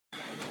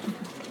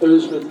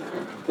who's with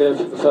here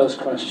for the first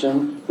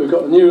question. We've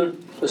got a new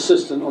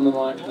assistant on the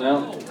mic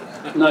now,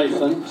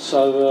 Nathan,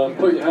 so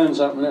put your hands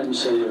up and let him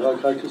see you,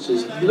 okay, because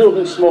he's a little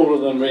bit smaller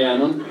than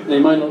Rhiannon and he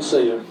may not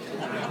see you.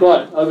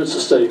 Right, over to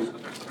Steve.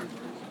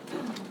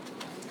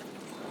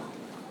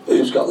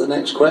 Who's got the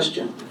next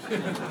question?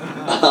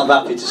 I'm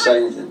happy to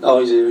say anything. Oh,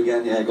 he's here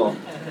again, yeah, go on.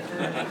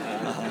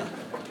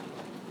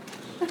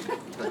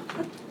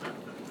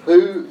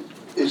 Who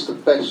is the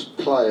best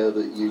player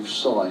that you've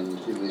signed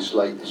in this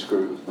latest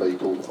group of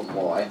people and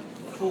why?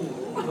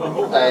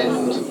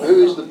 And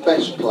who is the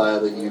best player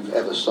that you've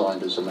ever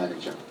signed as a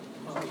manager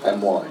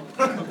and why?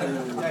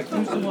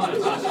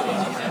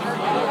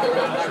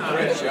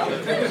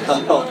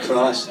 Oh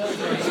Christ,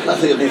 I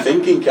think I've been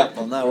thinking cap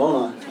on that,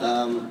 won't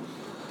I?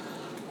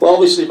 Well,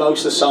 obviously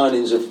most of the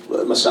signings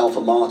of myself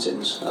and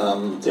Martin's.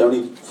 The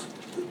only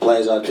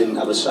players I didn't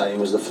have a say in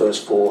was the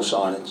first 4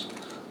 signings.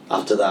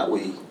 After that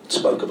we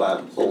spoke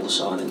about all the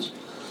signings.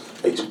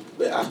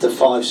 After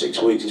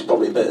 5-6 weeks it's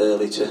probably a bit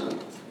early to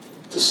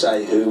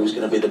say who was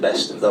going to be the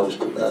best of those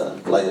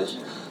players.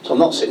 So I'm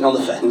not sitting on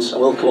the fence, I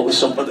will come up with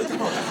somebody.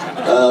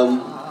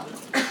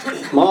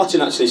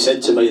 Martin actually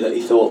said to me that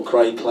he thought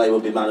Craig Clay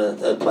would be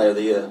Player of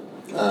the Year.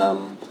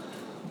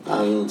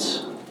 And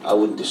I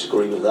wouldn't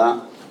disagree with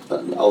that.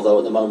 But although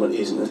at the moment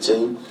he's in the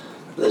team,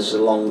 it's a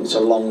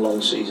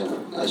long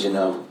season, as you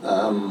know.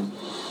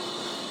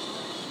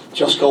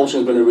 Josh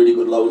Colson's been a really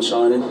good loan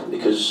signing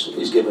because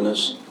he's given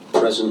us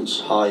presence,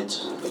 height,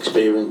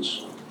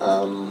 experience.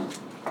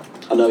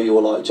 I know you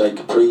all like Jay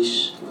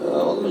Caprice,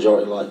 or the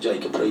majority like Jay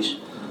Caprice.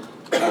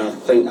 I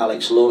think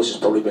Alex Lewis has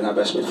probably been our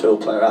best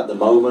midfield player at the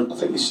moment. I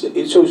think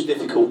it's always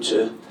difficult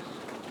to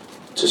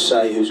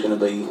say who's going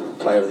to be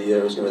Player of the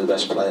Year, who's going to be the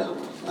best player.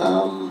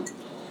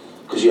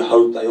 Because you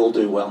hope they all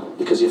do well.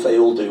 Because if they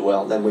all do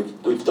well, then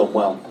we've done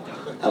well,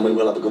 and we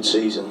will have a good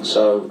season.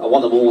 So I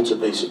want them all to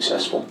be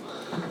successful.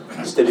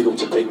 It's difficult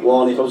to pick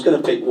one. If I was going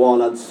to pick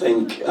one, I'd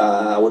think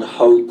I would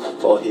hope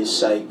for his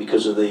sake,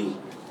 because of the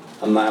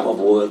amount of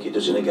work he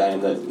does in a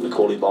game, that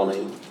Macaulay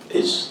Bonny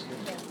is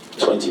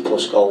 20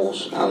 plus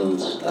goals and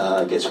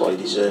gets what he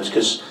deserves,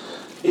 because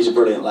he's a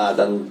brilliant lad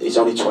and he's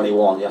only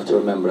 21. You have to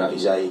remember at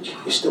his age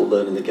he's still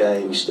learning the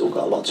game, he's still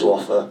got a lot to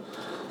offer.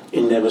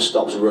 He never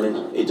stops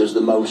running. He does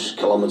the most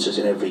kilometres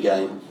in every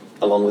game,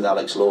 along with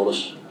Alex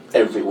Lawless.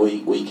 Every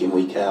week in,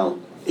 week out,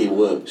 he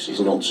works his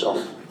nuts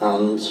off.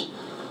 And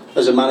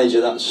as a manager,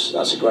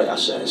 that's a great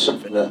asset. It's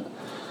something that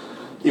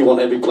you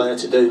want every player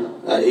to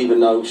do. Even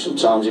though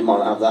sometimes he might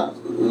not have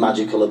that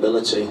magical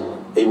ability,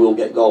 he will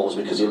get goals,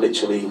 because he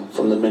literally,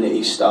 from the minute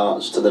he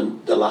starts to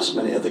the last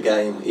minute of the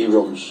game, he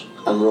runs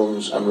and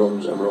runs and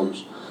runs and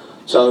runs.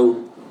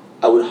 So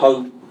I would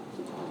hope,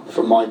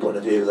 from my point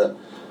of view, that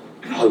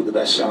I hope the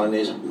best sign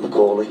is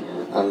Macaulay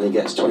and he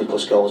gets 20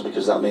 plus goals,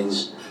 because that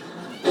means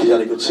if he's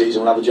had a good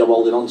season, we'll have a job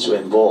holding on to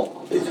him. But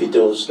if he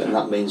does, then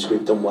that means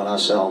we've done well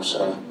ourselves.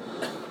 So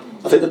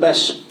I think the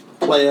best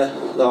player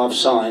that I've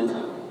signed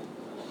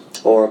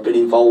or I've been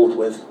involved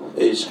with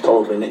is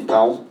probably Nick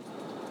Powell.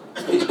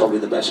 He's probably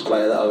the best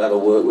player that I've ever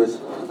worked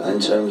with, in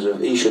terms of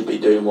he should be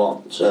doing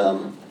what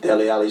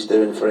Dele Alli's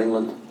doing for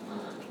England.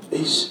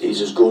 He's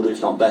as good,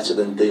 if not better,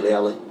 than Dele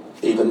Alli,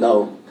 even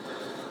though,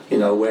 you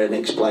know, where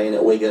Nick's playing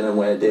at Wigan and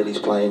where Dele's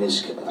playing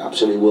is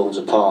absolutely worlds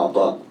apart.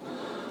 But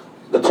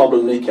the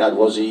problem Nick had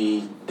was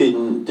he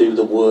didn't do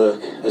the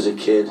work as a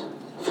kid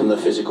from the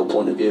physical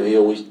point of view. He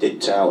always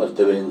dipped out of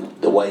doing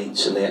the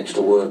weights and the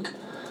extra work,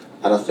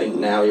 and I think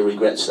now he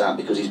regrets that,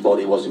 because his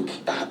body wasn't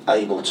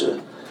able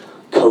to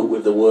cope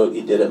with the work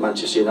he did at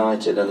Manchester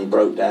United, and he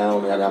broke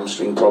down, he had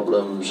hamstring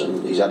problems,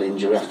 and he's had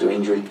injury after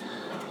injury.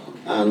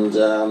 And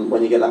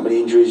when you get that many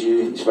injuries,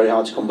 it's very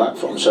hard to come back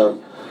from. So,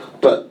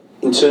 but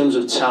in terms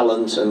of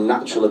talent and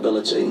natural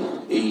ability,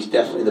 he's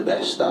definitely the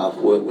best that I've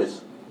worked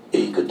with.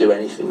 He could do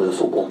anything with a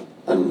football.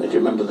 And if you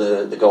remember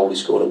the goal he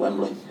scored at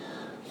Wembley,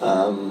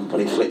 when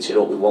he flicked it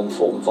up with one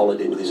foot and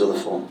volleyed it with his other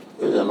foot,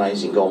 it was an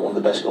amazing goal, one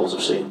of the best goals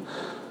I've seen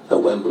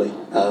at Wembley.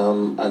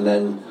 And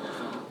then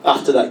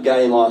after that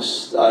game, I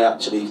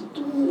actually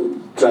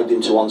dragged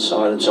him to one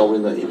side and told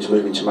him that he was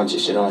moving to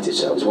Manchester United.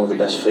 So it was one of the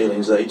best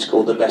feelings that he'd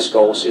scored the best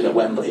goal seen at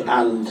Wembley,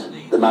 and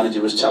the manager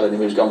was telling him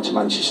he was going to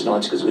Manchester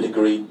United because we'd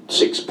agreed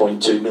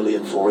 6.2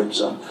 million for him.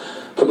 So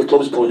from the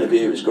club's point of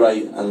view, it was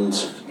great. And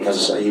as I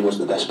say, he was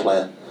the best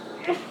player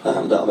that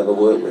I've ever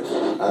worked with.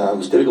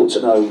 It's difficult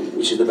to know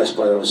which is the best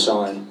player I've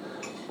signed,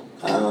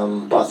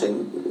 but I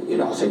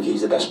think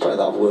he's the best player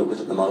that I've worked with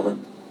at the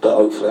moment. But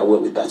hopefully I'll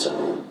work with better.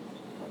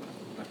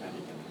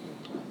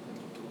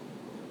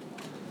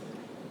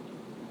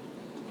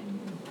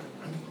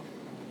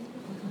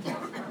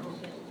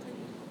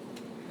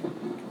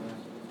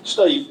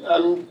 Steve,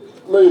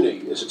 Mooney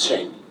is a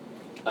 10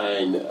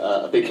 and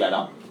a big lad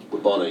up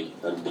with Bonnie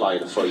and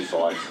playing a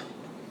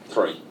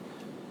 3-5-3.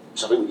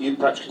 Something that you'd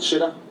perhaps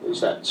consider?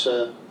 Is that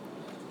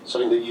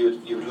something that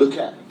you would look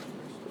at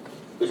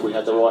if we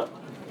had the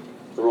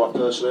right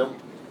personnel?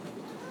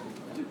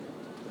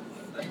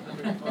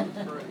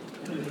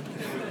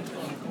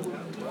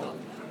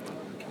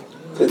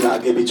 I think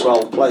that'd give me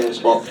 12 players,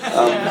 but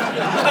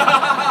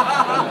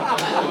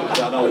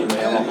know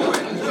what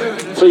you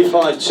mean.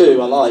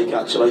 3-5-2 I like,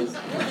 actually.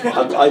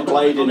 I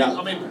played in that.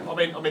 I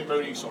meant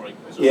Mooney, sorry.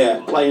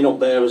 Yeah, playing up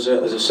there as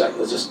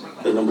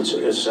a number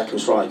two, as a second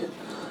striker.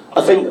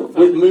 I think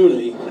with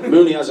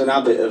Mooney has an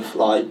habit of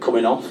like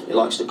coming off. He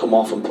likes to come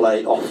off and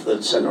play off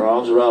the centre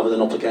halves rather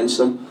than up against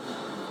them.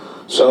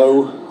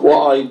 So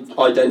what I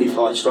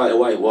identified straight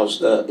away was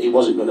that he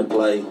wasn't going to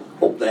play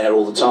up there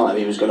all the time.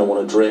 He was going to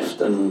want to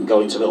drift and go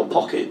into little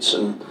pockets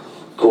and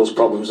cause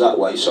problems that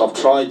way. So I've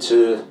tried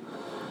to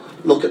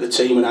look at the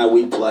team and how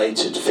we play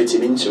to fit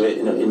him into it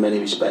in many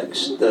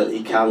respects. That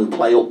he can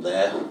play up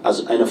there as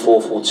in a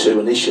 4-4-2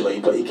 initially,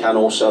 but he can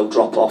also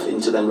drop off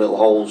into them little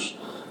holes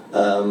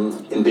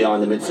in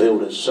behind the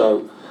midfielders.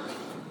 So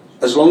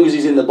as long as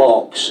he's in the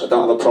box, I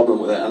don't have a problem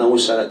with it. And I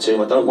always say that to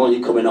him, I don't want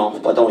you coming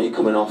off, but I don't want you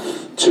coming off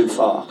too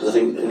far, because I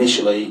think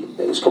initially,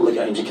 it was a couple of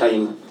games, he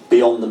came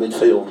beyond the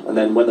midfield, and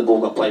then when the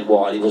ball got played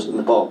wide, he wasn't in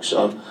the box.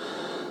 So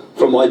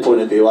from my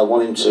point of view, I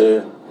want him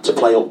to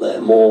play up there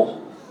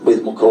more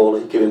with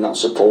Macaulay, give him that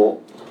support.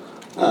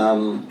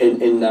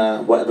 In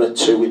whatever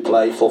two we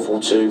play,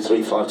 4-4-2,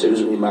 3-5-2,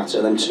 doesn't really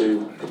matter, them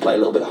two can play a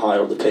little bit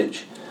higher up the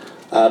pitch.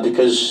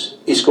 Because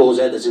he scores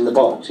headers in the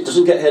box. He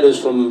doesn't get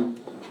headers from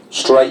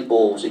straight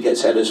balls, he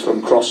gets headers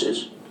from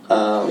crosses.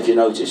 If you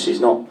notice, he's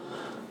not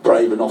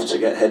brave enough to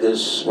get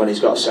headers when he's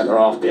got a centre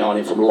half behind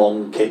him from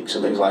long kicks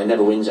and things like that. He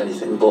never wins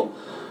anything, but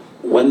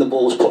when the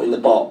ball's put in the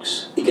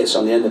box, he gets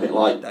on the end of it,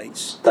 like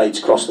Dates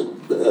crossed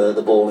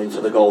the ball in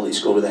for the goal that he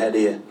scored with a head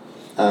here,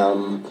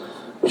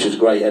 which was a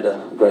great header,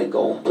 great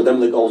goal. But then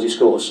the goals he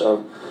scores,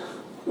 so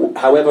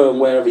however and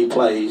wherever he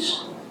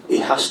plays, he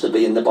has to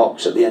be in the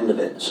box at the end of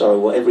it. So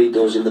whatever he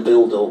does in the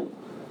build-up,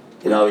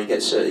 you know, he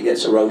gets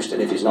a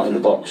roasting if he's not in the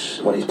box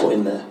when he's put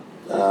in there,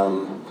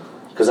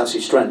 because that's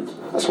his strength.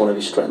 That's one of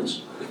his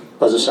strengths.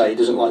 But as I say, he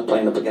doesn't like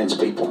playing up against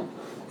people.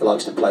 He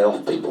likes to play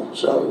off people.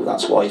 So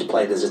that's why he's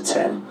played as a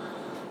 10.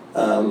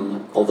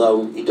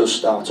 Although he does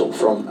start up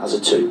front as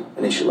a 2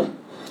 initially,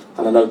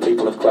 and I know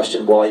people have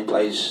questioned why he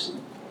plays,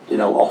 you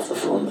know, off the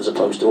front as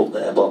opposed to up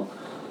there, but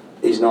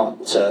he's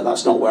not.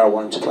 That's not where I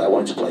want him to play. I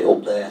want him to play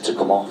up there to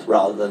come off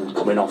rather than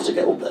coming off to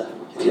get up there,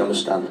 if you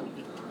understand.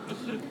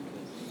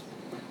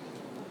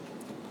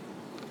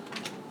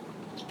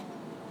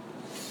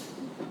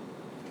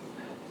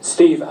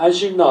 Steve,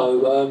 as you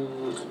know,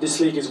 this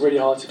league is really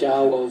hard to get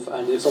out of,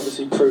 and it's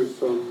obviously proved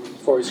from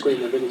Forest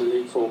Green. They've been in the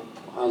league for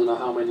I don't know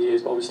how many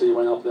years, but obviously it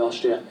went up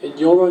last year. In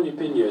your own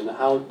opinion,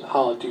 how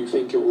hard do you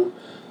think it will,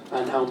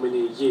 and how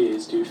many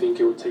years do you think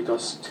it will take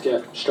us to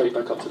get straight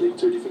back up to League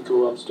Two? Do you think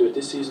we'll be able to do it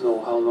this season,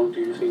 or how long do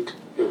you think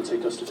it will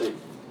take us to take?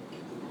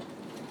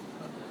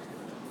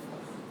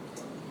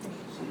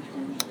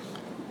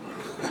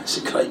 That's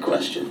a great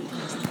question.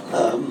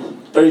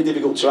 Very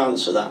difficult to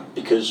answer that,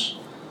 because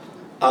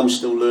I'm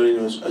still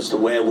learning as to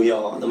where we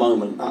are at the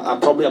moment. I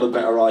probably have a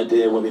better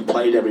idea when we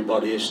played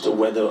everybody as to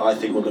whether I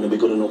think we're going to be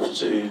good enough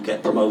to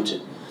get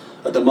promoted.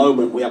 At the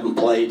moment, we haven't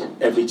played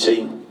every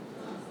team.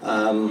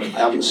 I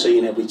haven't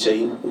seen every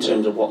team in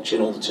terms of watching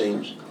all the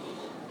teams.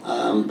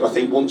 But I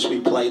think once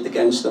we've played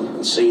against them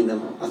and seen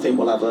them, I think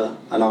we'll have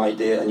an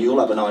idea, and you'll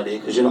have an idea,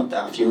 because you're not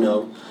daft, you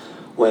know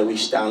where we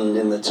stand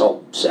in the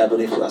top 7,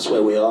 if that's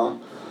where we are.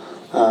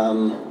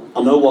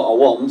 I know what I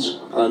want,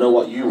 and I know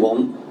what you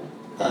want.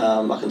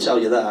 I can tell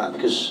you that,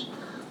 because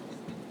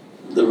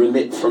the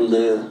remit from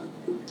the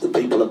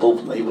people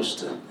above me was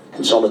to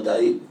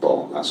consolidate,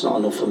 but that's not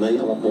enough for me.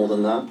 I want more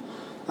than that,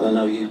 and I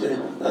know you do.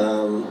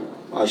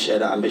 I share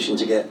that ambition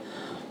to get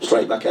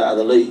straight back out of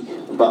the league,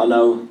 but I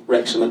know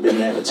Wrexham have been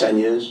there for 10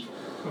 years.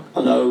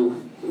 I know,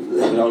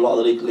 a lot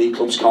of the league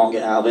clubs can't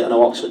get out of it. I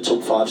know Oxford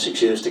took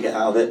 5-6 years to get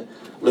out of it.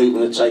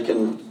 Luton had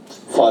taken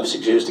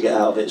 5-6 years to get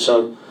out of it.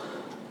 So.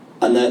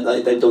 And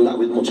they've done that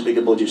with much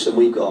bigger budgets than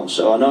we've got.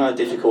 So I know how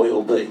difficult it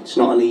will be. It's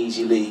not an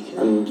easy league.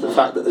 And the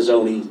fact that there's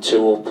only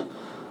 2 up,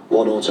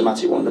 1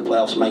 automatic, 1 in the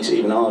playoffs makes it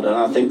even harder. And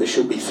I think there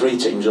should be 3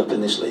 teams up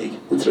in this league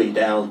and 3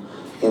 down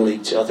in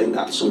League 2. I think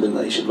that's something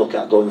they should look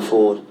at going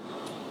forward.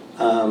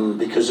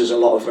 Because there's a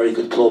lot of very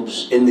good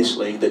clubs in this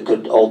league that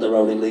could hold their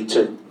own in League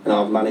 2.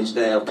 I've managed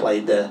there, I've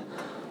played there.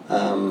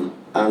 And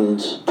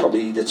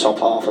probably the top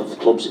half of the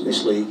clubs in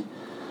this league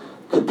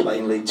could play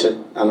in League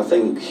 2, and I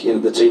think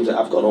the teams that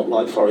have gone up,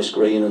 like Forest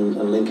Green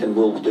and Lincoln,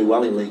 will do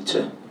well in League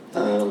 2.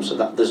 So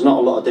that there's not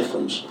a lot of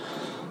difference.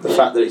 The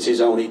fact that it is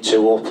only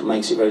 2 up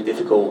makes it very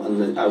difficult,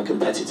 and how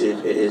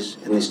competitive it is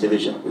in this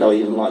division.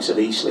 Even likes of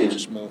Eastleigh, who's a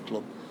small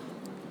club.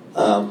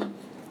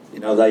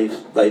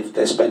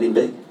 They're spending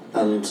big,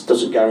 and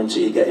doesn't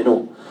guarantee you getting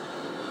up.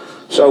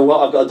 So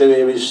what I've got to do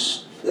here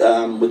is,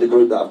 with the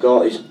group that I've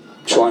got, is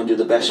try and do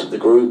the best with the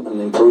group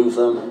and improve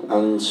them,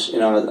 and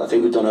I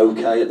think we've done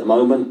okay at the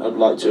moment. I'd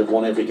like to have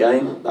won every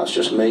game. That's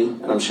just me,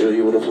 and I'm sure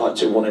you would have liked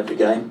to have won every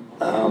game,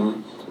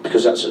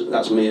 because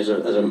that's me as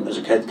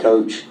a head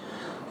coach,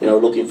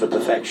 looking for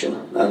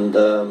perfection, and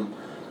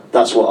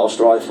that's what I'll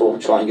strive for.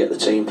 Try and get the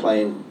team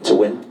playing to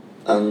win,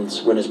 and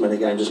win as many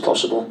games as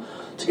possible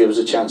to give us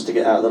a chance to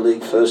get out of the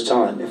league first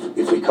time.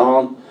 If we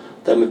can't,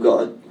 then we've got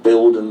to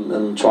build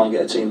and try and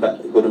get a team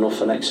back good enough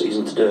for next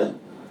season to do it.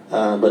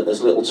 but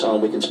as little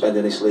time we can spend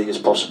in this league as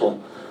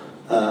possible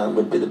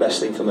would be the best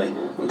thing for me.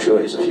 I'm sure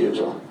it is for you as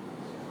well.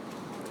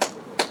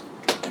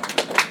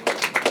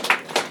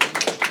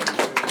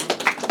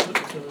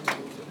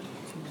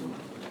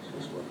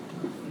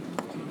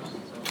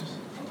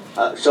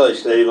 Sorry,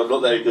 Steve, I'm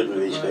not very good with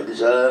these things.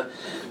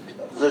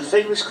 The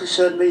thing that's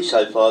concerned me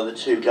so far, the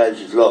 2 games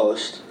we've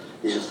lost,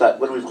 is the fact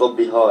when we've gone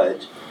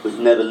behind, we've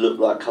never looked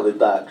like coming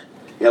back.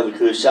 You know, we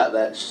could have sat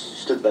there,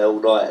 stood there all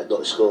night and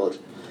not scored.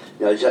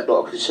 You know, is that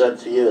not a concern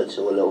for you at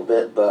all a little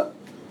bit? But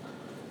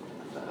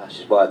that's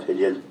just my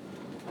opinion.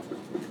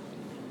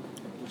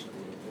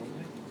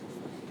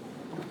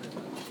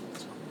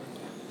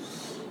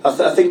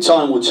 I think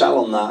time will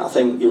tell on that. I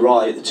think you're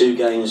right. The 2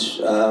 games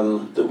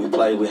that we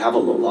played, we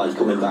haven't looked like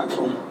coming back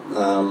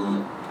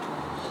from.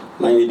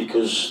 Mainly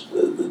because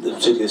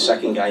particularly the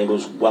second game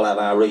was well out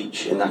of our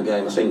reach in that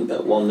game. I think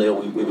at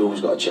 1-0 we've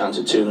always got a chance.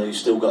 At 2-0 you've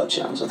still got a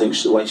chance. I think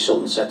the way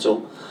Sutton set up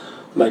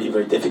made it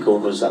very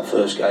difficult for us that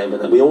first game.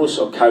 And then we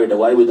also carried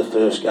away with the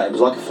first game. It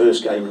was like a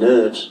first game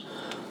nerves.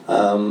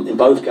 In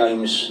both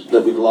games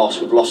that we've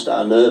lost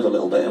our nerve a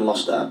little bit and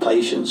lost our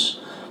patience.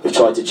 We've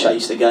tried to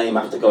chase the game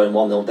after going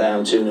 1-0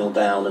 down, 2-0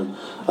 down,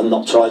 and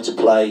not tried to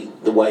play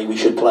the way we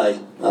should play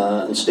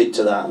and stick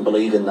to that and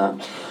believe in that.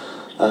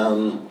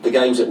 The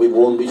games that we've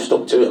won, we've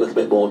stuck to it a little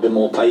bit more, been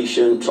more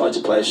patient, tried to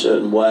play a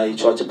certain way,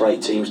 tried to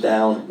break teams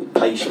down,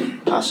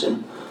 patient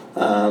passing.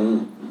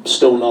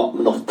 Still not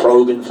enough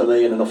probing for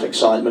me and enough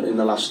excitement in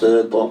the last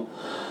third, but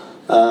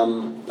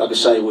like I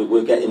say,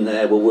 we're getting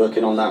there, we're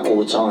working on that all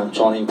the time,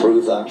 trying to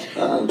improve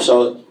that.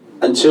 So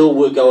until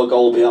we go a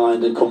goal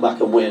behind and come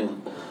back and win,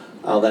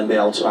 I'll then be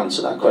able to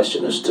answer that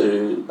question as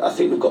to, I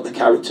think we've got the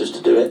characters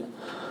to do it,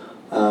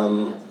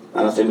 and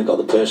I think we've got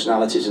the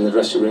personalities in the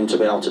dressing room to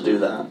be able to do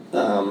that.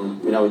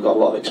 We've got a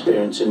lot of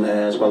experience in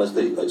there as well as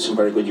some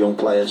very good young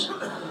players,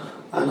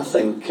 and I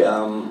think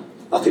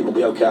we'll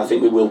be okay. I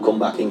think we will come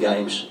back in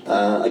games.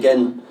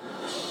 Again,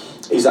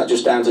 is that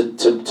just down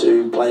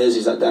to players?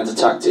 Is that down to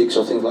tactics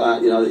or things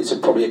like that? It's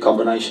probably a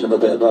combination of a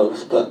bit of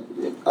both, but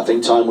I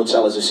think time will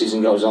tell as the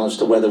season goes on as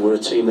to whether we're a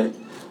team that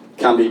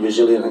can be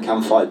resilient and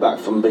can fight back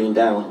from being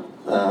down.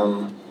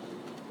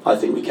 I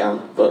think we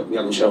can, but we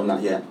haven't shown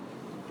that yet.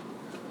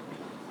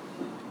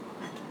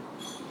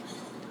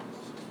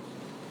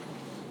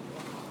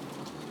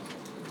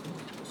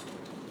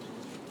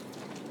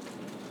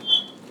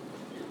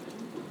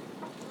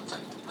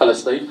 Hello,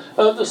 Steve.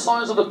 The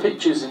size of the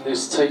pitches in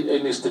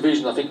this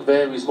division, I think,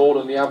 varies more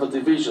than the other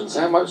divisions.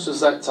 How much does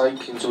that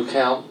take into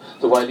account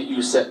the way that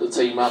you set the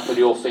team up and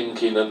your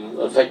thinking and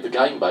affect the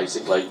game,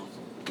 basically?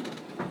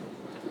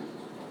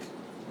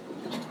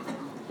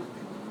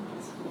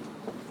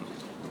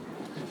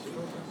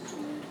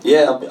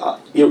 Yeah,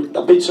 you're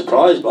a bit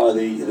surprised by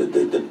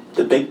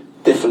the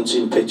big difference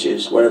in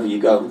pitches wherever you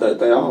go.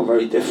 They are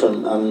very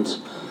different, and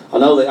I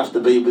know they have to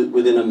be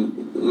within a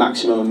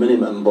maximum and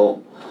minimum, but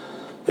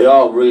they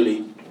are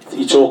really.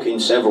 You're talking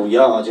several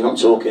yards. You're not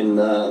talking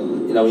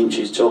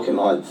inches. You're talking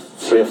like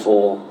 3 or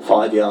 4,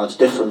 5 yards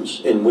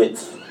difference in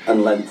width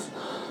and length.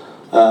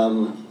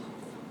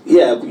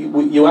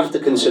 You have to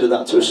consider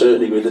that to a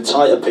certain degree. The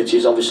tighter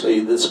pitches, obviously,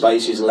 the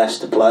space is less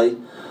to play.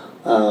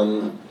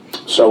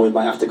 So we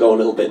might have to go a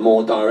little bit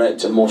more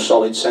direct and more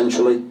solid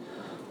centrally.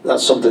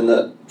 That's something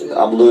that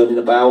I'm learning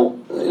about,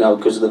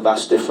 because of the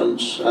vast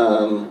difference.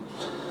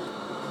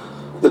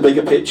 The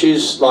bigger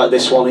pitches, like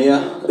this one here,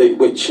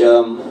 which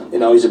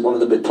is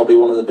probably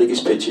one of the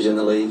biggest pitches in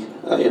the league,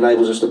 it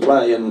enables us to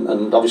play,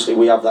 and obviously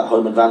we have that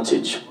home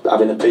advantage,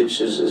 having a pitch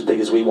as big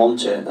as we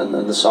want it and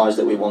the size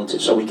that we want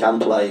it, so we can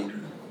play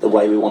the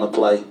way we want to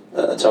play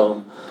at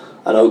home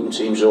and open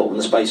teams up, and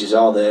the spaces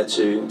are there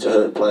to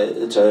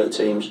hurt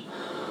teams.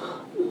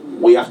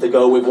 We have to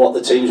go with what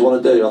the teams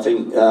want to do. I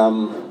think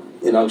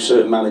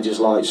certain managers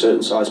like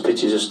certain size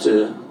pitches as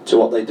to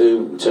what they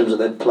do in terms of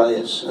their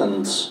players,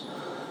 and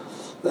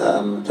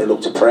they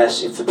look to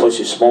press. If the push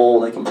is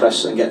small, they can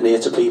press and get near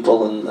to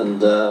people,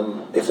 and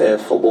if they're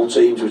football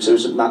teams, which there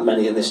isn't that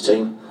many in this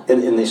team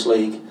in this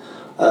league,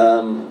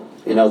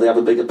 they have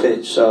a bigger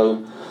pitch.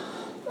 So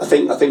I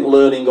think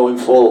learning going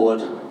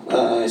forward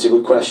is a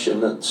good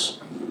question.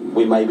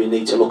 We maybe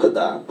need to look at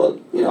that, but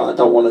I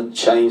don't want to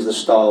change the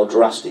style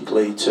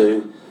drastically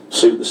to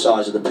suit the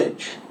size of the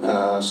pitch.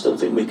 I still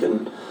think we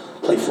can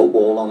play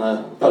football on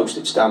a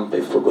postage stamp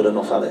if we're good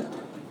enough at it.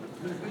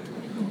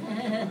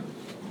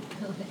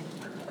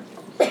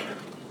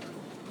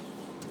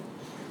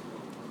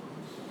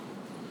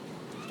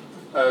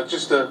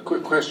 Just a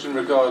quick question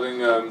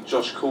regarding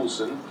Josh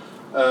Coulson.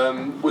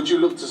 Would you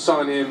look to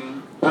sign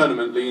him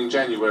permanently in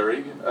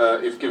January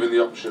if given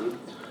the option?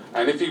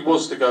 And if he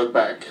was to go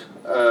back,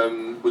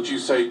 would you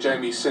say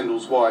Jamie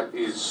Sindles-White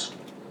is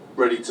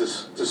ready to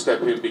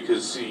step in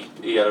because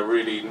he had a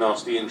really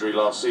nasty injury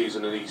last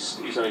season and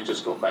he's only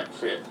just got back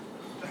fit?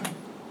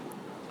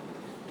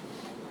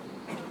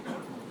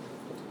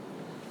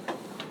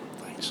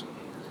 Thanks.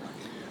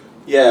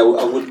 Yeah,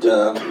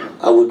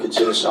 I would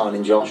consider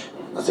signing Josh.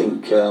 I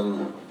think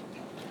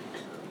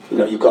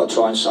you've got to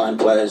try and sign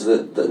players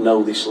that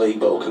know this league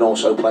but can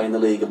also play in the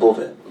league above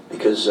it,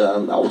 because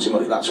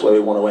ultimately that's where we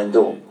want to end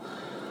up.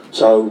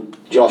 So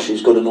Josh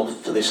is good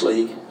enough for this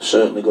league,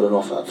 certainly good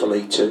enough for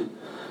League Two.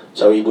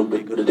 So he would be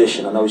a good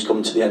addition. I know he's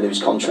coming to the end of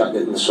his contract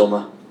in the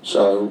summer,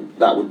 so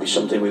that would be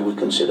something we would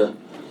consider.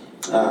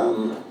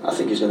 I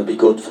think he's going to be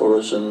good for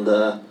us, and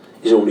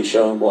he's already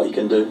shown what he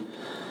can do,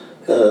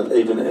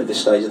 even at this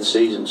stage of the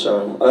season.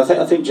 So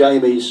I think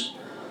Jamie's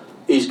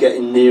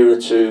getting nearer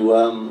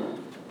to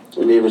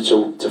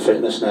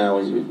fitness now.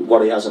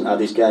 What he hasn't had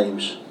his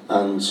games,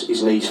 and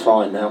his knee's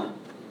fine now.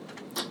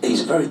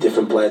 He's a very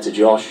different player to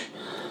Josh.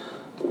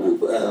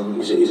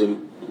 He's a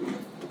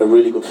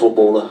really good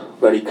footballer,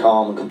 very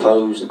calm and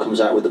composed, and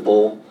comes out with the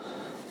ball,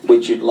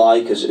 which you'd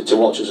like to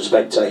watch as a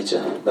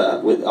spectator.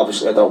 But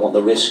obviously I don't want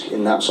the risk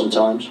in that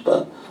sometimes,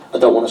 but I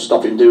don't want to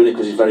stop him doing it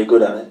because he's very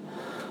good at it.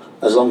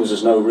 As long as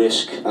there's no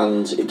risk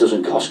and it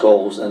doesn't cost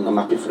goals, then I'm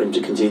happy for him to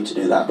continue to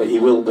do that. But he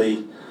will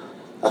be,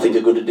 I think,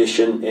 a good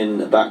addition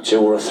in a back two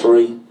or a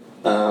three,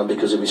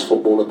 because of his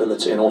football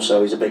ability, and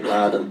also he's a big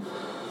lad. And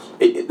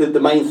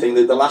the main thing,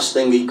 the last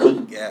thing he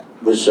couldn't get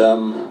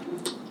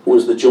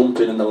was the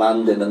jumping and the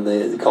landing and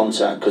the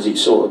contact, because it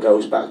sort of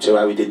goes back to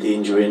how he did the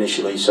injury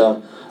initially.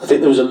 So I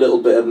think there was a little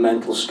bit of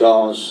mental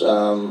scars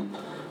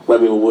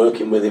when we were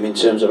working with him in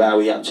terms of how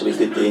he actually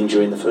did the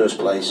injury in the first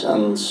place,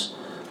 and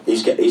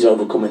he's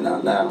overcoming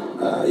that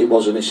now. It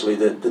was initially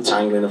the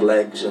tangling of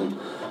legs and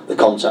the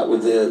contact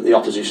with the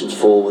opposition's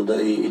forward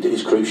that he did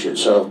his cruciate.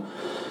 So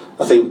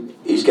I think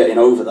he's getting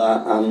over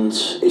that, and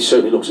he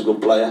certainly looks a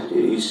good player.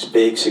 He's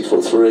big,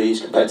 6'3",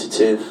 he's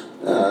competitive.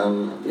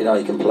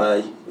 He can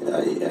play.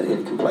 He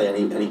can play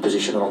any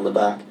position along the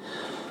back.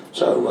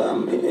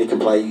 So he can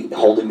play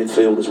holding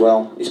midfield as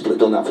well. He's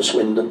done that for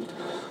Swindon.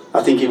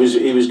 I think he was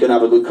going to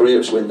have a good career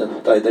at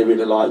Swindon. They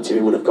really liked him.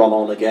 He would have gone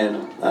on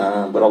again,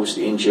 but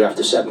obviously injury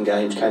after 7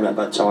 games came at a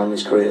bad time in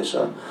his career.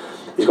 So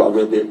he's got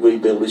to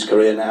rebuild his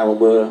career now, and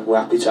we're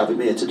happy to have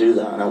him here to do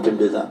that and help him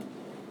do that.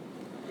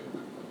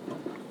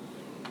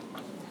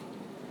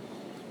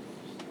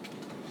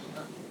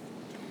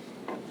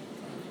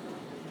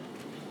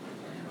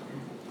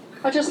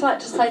 I'd just like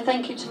to say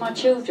thank you to my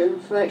children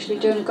for actually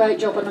doing a great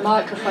job on the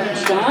microphone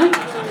tonight.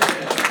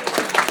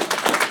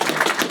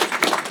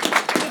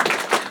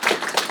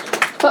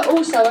 But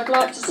also I'd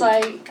like to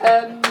say,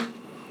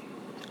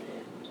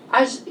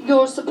 as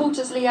your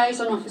supporters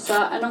liaison officer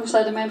and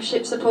also the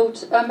membership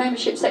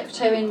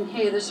secretary in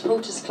here, the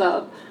supporters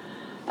club,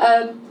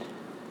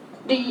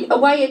 the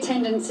away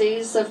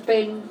attendances have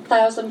been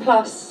 1,000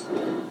 plus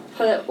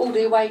for all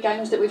the away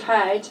games that we've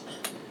had.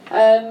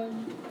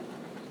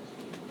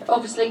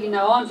 Obviously,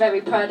 I'm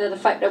very proud of the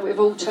fact that we've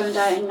all turned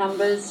out in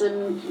numbers,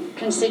 and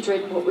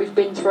considering what we've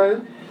been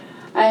through.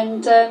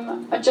 And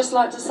I'd just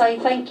like to say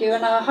thank you,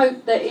 and I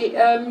hope that it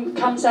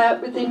comes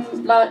out within,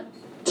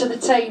 to the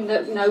team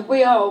that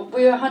we're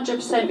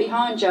 100%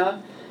 behind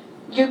you.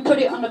 You put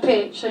it on the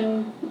pitch,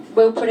 and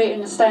we'll put it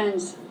in the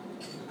stands.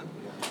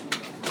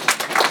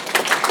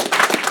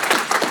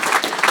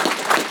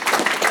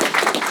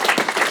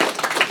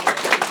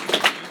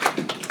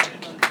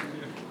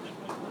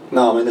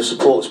 No, I mean the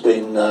support's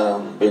been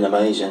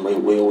amazing.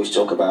 We always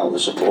talk about the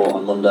support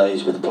on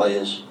Mondays with the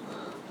players,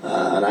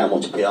 and how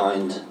much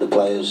behind the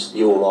players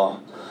you all are,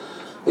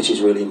 which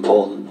is really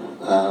important.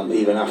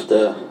 Even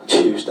after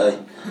Tuesday,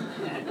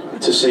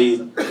 to see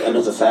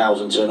another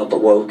 1,000 turn up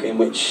at Woking,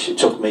 which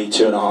took me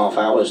 2.5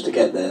 hours to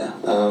get there,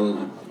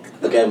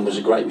 again was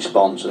a great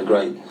response and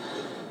a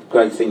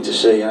great thing to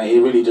see. And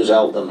it really does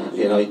help them.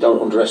 You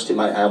don't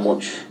underestimate how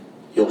much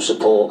your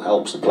support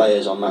helps the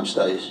players on match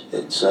days.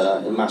 It's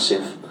a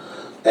massive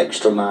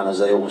extra man, as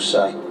they always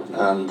say,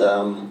 and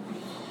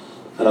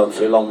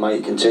hopefully long may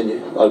it continue.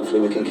 Hopefully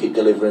we can keep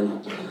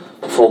delivering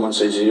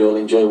performances that you'll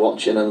enjoy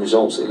watching and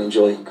results that you'll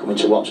enjoy coming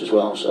to watch as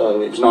well.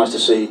 So it was nice to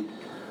see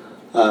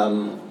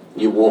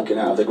you walking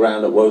out of the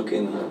ground at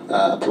Woking,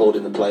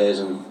 applauding the players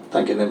and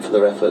thanking them for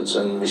their efforts,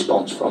 and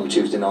response from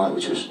Tuesday night,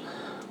 which was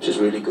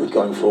really good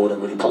going forward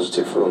and really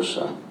positive for us.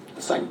 So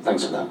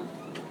thanks for that.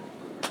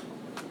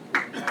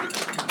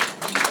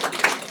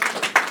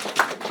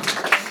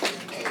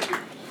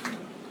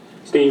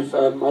 Steve,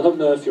 I don't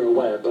know if you're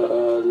aware, but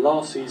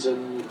last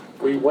season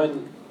we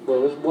went,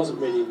 well, it wasn't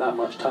really that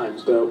much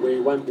times, but we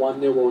went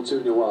 1-0 or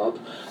 2-0 up,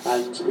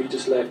 and we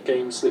just let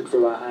games slip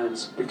through our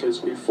hands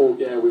because we thought,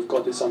 we've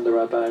got this under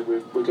our bag, we're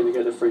going to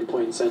get the 3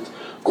 points, and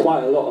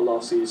quite a lot of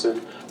last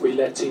season we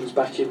let teams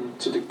back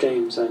into the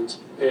games, and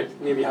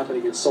it nearly happened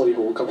against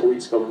Solihull a couple of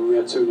weeks ago when we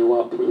had 2-0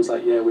 up. It was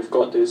like, we've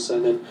got this,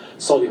 and then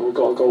Solihull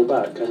got a goal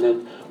back, and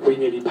then we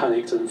nearly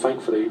panicked, and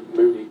thankfully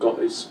Mooney got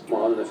his, I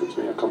don't know if it's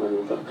me, I can't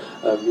remember,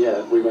 but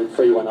we went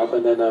 3-1 up,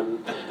 and then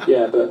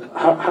but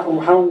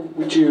how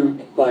would you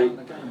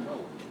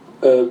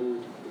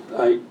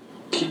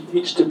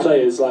teach the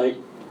players, I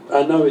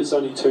know it's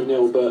only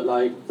 2-0, but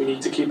we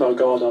need to keep our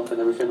guard up and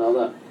everything like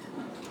that?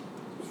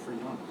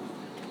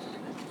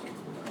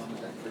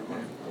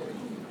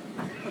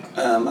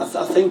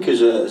 I think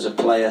as a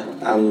player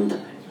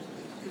and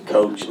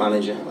coach,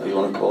 manager, whatever you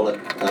want to call it,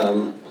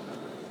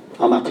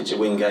 I'm happy to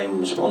win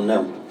games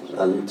 1-0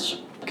 and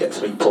get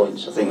 3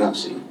 points. I think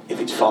that's it. If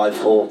it's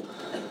 5-4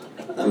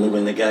 and we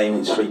win the game,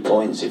 it's 3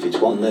 points. If it's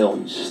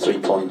 1-0, it's 3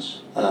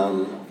 points.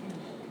 The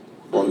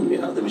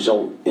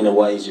result in a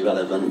way is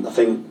irrelevant. I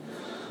think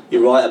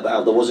you're right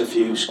about there was a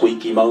few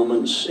squeaky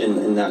moments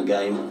in that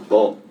game,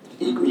 but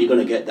you're going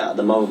to get that at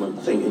the moment.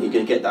 I think you're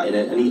going to get that in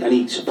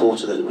any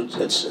supporter that would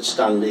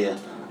stand here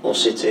or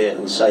sit here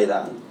and say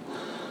that.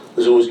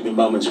 There's always going to be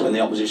moments when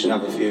the opposition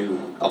have a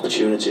few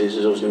opportunities.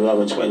 There's always going to be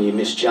moments when you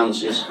miss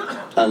chances,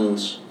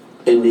 and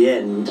in the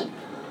end,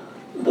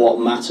 what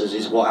matters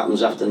is what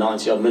happens after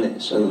 90 odd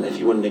minutes. And if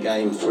you win the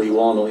game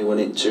 3-1 or you win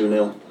it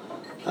 2-0,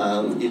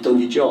 you've done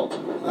your job.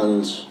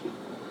 And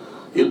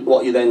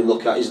what you then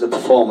look at is the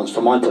performance.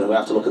 From my point of view, we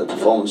have to look at the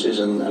performances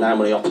and how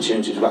many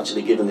opportunities we've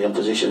actually given the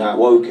opposition at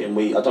Woking.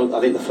 I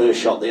think the first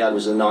shot they had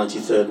was the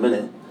 93rd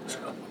minute.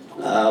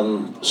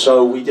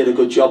 So we did a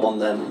good job on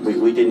them.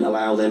 We didn't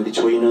allow them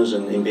between us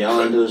and in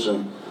behind us,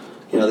 and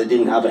they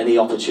didn't have any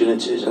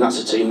opportunities. And that's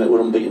a team that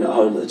were unbeaten at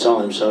home at the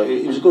time. So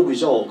it was a good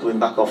result coming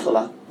back off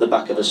the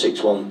back of a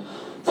 6-1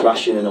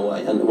 thrashing in a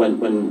way. And when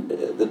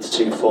the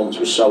team performance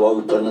was so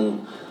open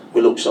and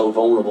we looked so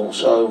vulnerable.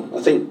 So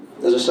I think,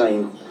 as I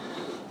say,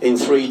 in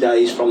 3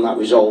 days from that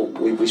result,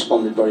 we've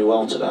responded very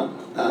well to that,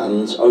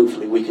 and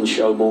hopefully we can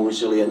show more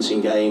resilience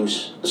in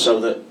games so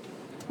that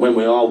when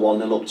we are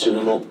 1-0 up,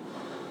 2-0 up,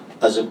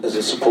 as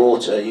a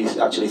supporter, you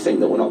actually think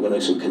that we're not going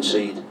to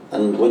concede,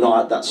 and we're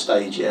not at that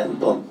stage yet,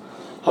 but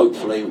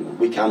hopefully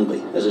we can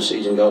be as the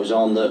season goes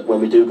on, that when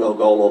we do go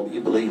goal up,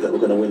 you believe that we're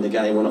going to win the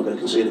game, we're not going to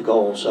concede a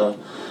goal. So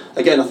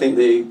again, I think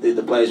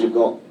the players we've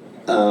got,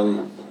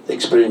 the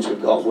experience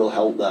we've got will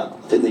help that.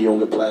 I think the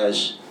younger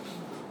players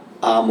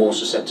are more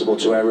susceptible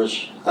to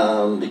errors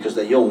because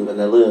they're young and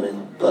they're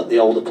learning, but the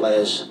older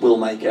players will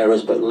make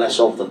errors, but less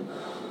of them.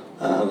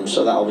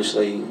 So that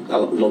obviously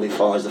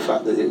nullifies the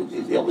fact that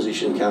the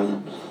opposition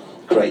can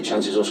create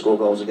chances or score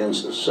goals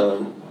against us.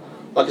 So,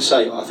 like I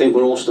say, I think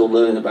we're all still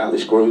learning about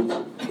this group,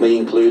 me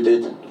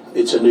included.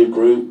 It's a new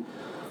group.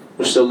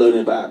 We're still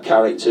learning about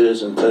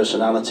characters and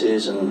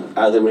personalities and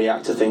how they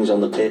react to things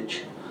on the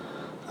pitch.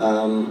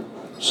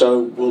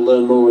 So we'll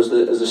learn more as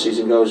the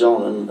season goes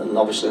on, and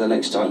obviously the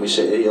next time we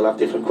sit here, you'll have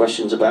different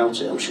questions about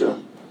it, I'm sure.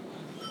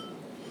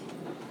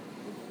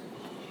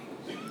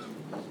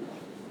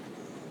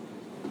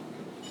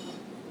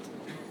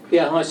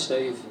 Yeah, hi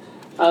Steve.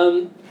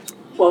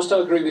 Whilst I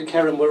agree with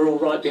Karen, we're all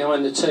right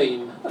behind the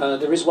team.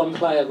 There is one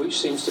player which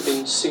seems to have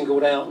been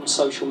singled out on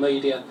social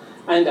media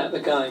and at the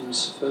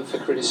games for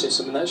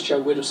criticism, and that's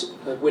Joe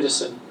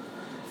Widdowson.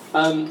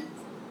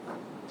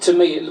 To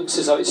me, it looks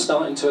as though it's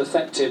starting to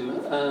affect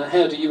him.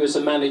 How do you, as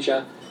a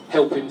manager,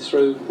 help him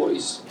through what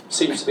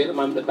seems to be at the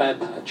moment a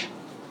bad patch?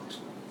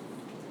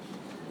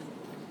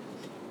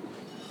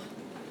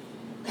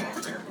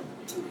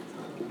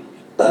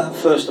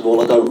 First of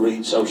all, I don't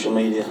read social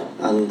media,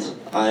 and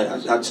I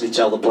actually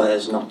tell the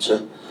players not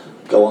to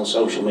go on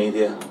social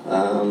media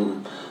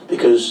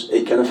because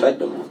it can affect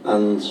them.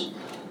 And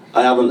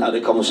I haven't had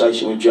a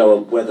conversation with Joe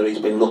whether he's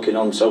been looking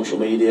on social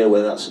media,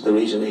 whether that's the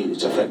reason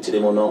it's affected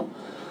him or not.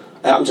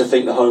 I happen to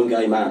think the home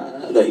game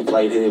that he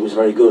played here was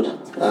very good.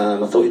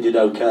 I thought he did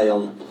okay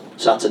on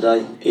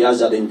Saturday. He has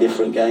had in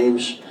different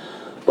games,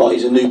 but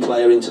he's a new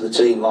player into the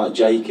team like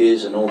Jake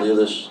is and all the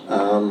others.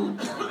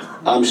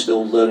 I'm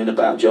still learning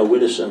about Joe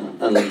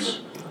Widdowson and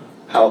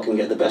how I can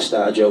get the best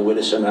out of Joe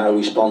Widdowson, how he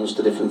responds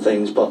to different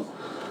things. But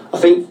I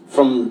think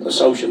from a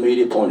social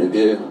media point of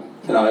view,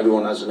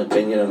 everyone has an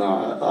opinion, and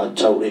I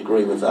totally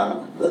agree with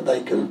that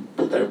they can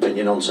put their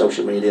opinion on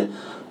social media.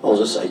 All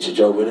I say to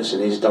Joe Widdowson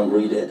is don't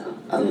read it,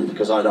 and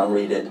because I don't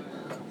read it,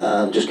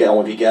 just get on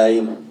with your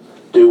game,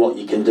 do what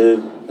you can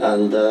do,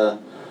 and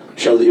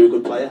show that you're a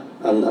good player,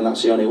 and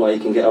that's the only way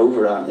you can get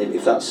over that.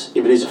 If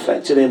it is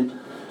affecting him,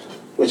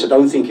 which I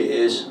don't think it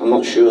is, I'm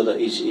not sure that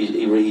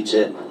he reads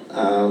it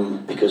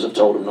because I've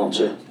told him not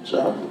to.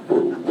 So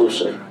we'll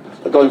see.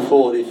 But going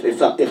forward,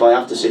 if I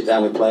have to sit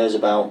down with players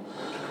about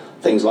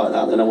things like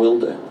that, then I will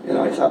do.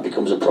 If that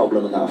becomes a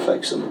problem and that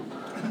affects them.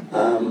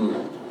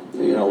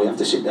 We have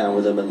to sit down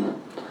with them and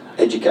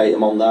educate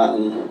them on that,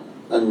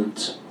 and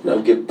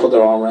put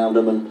their arm around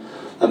them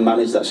and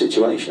manage that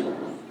situation.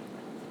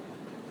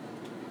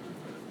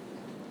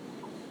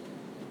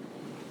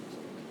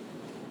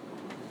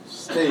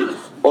 Steve,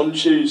 on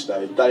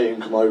Tuesday,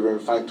 Dayton come over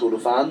and thanked all the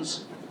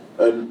fans.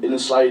 In the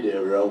Slade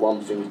era,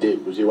 one thing he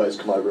did was he always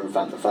come over and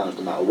thank the fans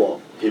no matter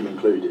what, him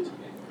included.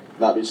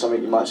 That be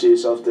something you might see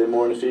yourself doing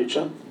more in the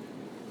future?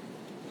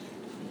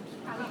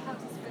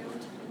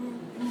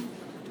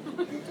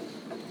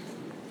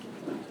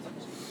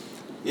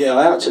 Yeah,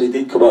 I actually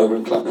did come over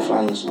and clap the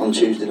fans on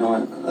Tuesday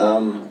night,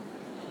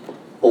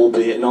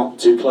 albeit not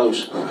too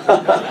close.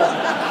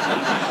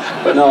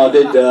 But no,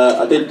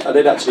 I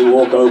did actually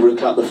walk over and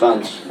clap the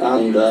fans,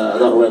 and I don't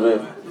know whether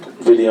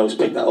videos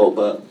pick that up,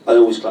 but I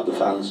always clap the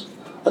fans.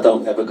 I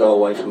don't ever go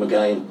away from a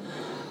game,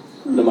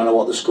 no matter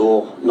what the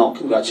score, not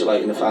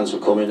congratulating the fans for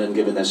coming and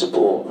giving their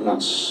support, and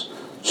that's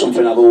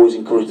something I've always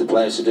encouraged the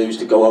players to do, is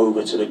to go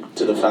over to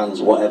the fans,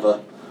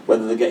 whatever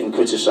whether they're getting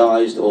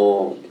criticised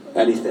or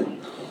anything.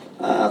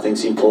 I think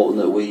it's important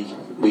that we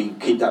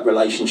keep that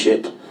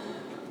relationship.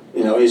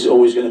 You know, it's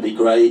always going to be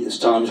great. There's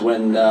times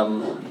when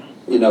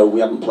you know, we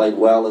haven't played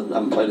well and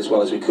haven't played as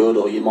well as we could,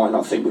 or you might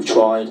not think we've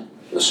tried.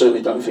 I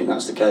certainly don't think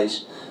that's the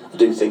case. I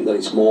do think that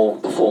it's more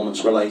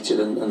performance related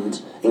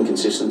and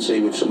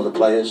inconsistency with some of the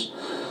players.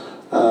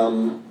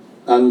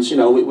 And you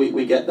know,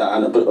 we get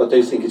that, but I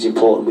do think it's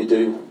important. We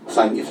do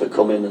thank you for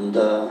coming, and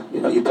you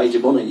know, you paid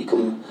your money. You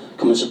come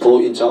and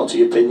support. You're entitled to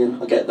your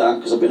opinion. I get that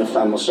because I've been a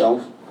fan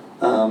myself.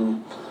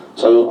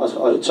 So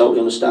I totally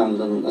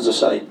understand. And as I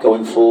say,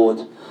 going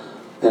forward,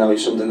 you know,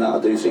 it's something that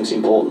I do think is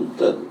important.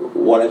 That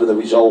whatever the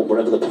result,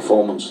 whatever the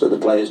performance, that the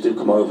players do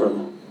come over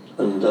and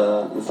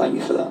thank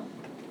you for that.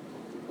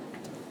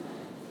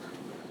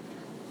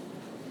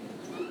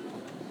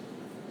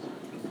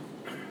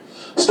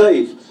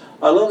 Steve,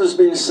 a lot has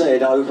been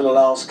said over the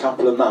last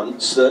couple of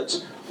months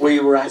that we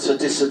were at a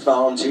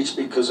disadvantage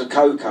because of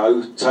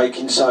Coco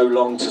taking so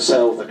long to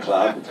sell the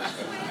club.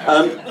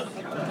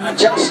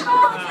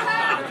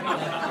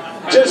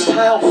 Just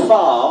how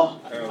far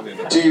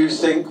do you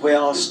think we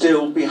are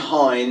still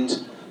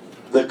behind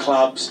the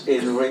clubs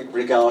in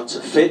regard to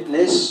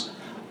fitness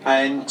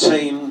and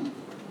team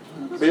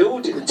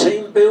building?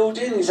 Team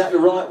building, is that the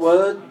right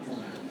word?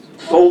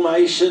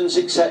 Formations,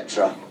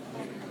 etc.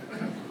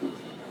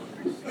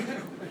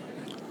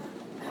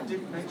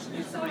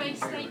 Sorry,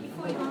 Steve,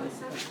 before you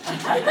answer.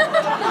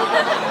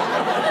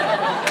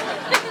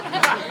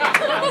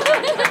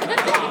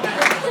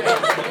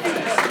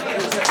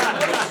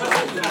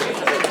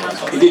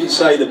 He didn't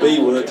say the B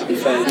word, to be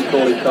fair, he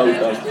called it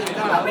Coco.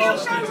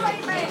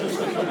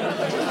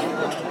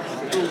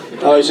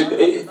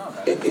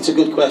 It's a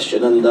good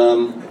question, and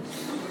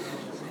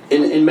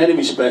in many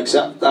respects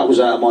that was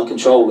out of my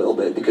control a little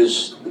bit,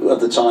 because at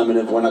the timing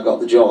of when I got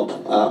the job,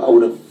 I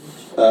would have,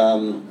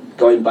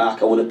 going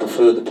back, I would have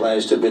preferred the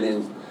players to have been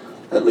in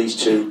at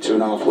least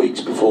 2.5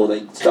 weeks before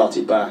they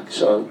started back.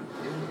 So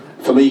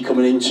for me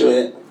coming into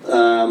it,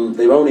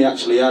 they've only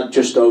actually had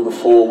just over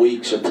 4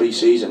 weeks of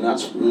pre-season.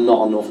 That's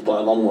not enough by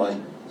a long way.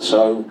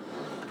 So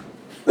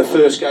the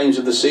first games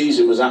of the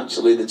season was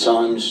actually the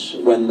times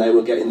when they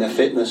were getting their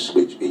fitness,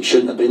 which it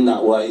shouldn't have been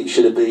that way. It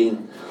should have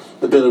been,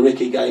 the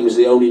Billericay game was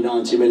the only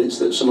 90 minutes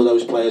that some of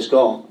those players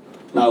got.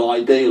 Now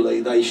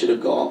ideally they should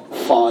have got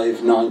 5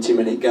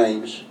 90-minute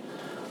games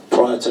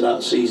prior to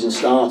that season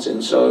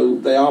starting. So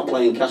they are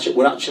playing catch up.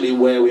 We're actually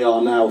where we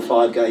are now,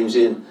 5 games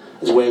in,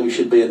 is where we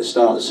should be at the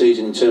start of the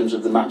season in terms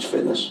of the match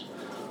fitness.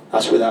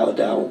 That's without a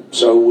doubt.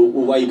 So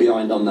we're way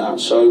behind on that.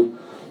 So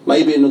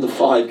maybe another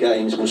 5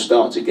 games we'll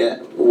start to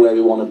get where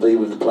we want to be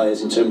with the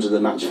players in terms of the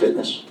match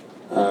fitness.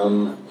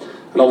 And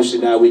obviously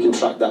now we can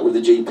track that with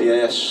the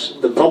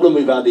GPS. The problem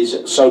we've had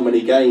is so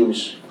many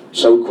games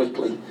so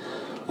quickly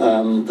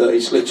that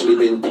it's literally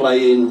been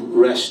playing,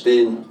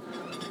 resting,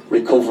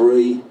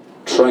 recovery,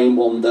 train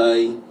one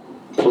day,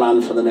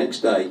 plan for the next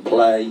day,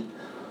 play.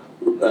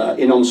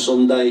 In on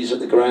Sundays at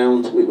the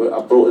ground.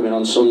 I brought them in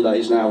on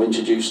Sundays now,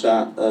 introduced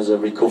that as a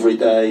recovery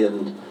day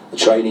and a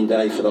training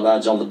day for the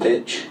lads on the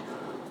pitch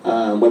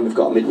when we've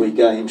got a midweek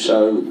game.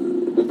 So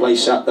we play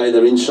Saturday,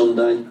 they're in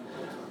Sunday,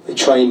 they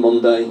train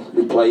Monday,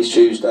 we play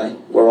Tuesday,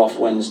 we're off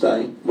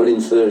Wednesday, we're in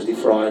Thursday,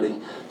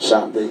 Friday,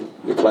 Saturday,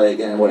 we play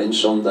again, we're in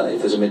Sunday if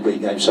there's a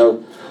midweek game.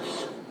 So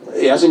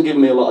it hasn't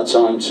given me a lot of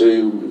time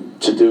to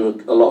do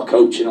a lot of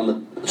coaching on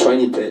the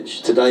training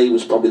pitch. Today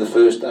was probably the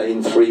first day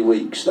in 3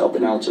 weeks that I've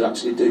been able to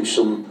actually do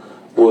some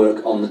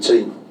work on the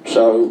team.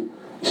 So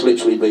it's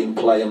literally been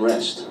play and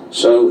rest.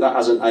 So that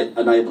hasn't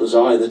enabled us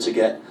either to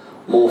get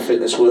more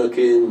fitness work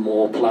in,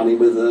 more planning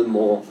with them,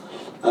 more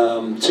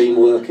team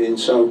work in.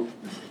 So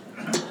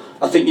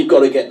I think you've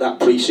got to get that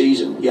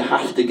pre-season. You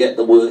have to get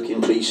the work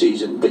in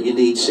pre-season, but you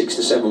need 6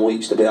 to 7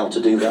 weeks to be able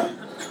to do that.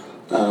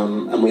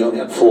 And we only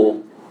had 4.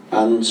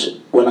 And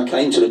when I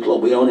came to the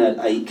club, we only had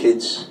 8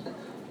 kids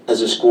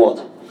as a squad.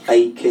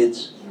 8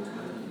 kids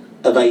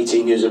of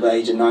 18 years of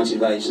age and 19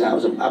 of age. And that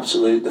was an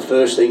absolute, the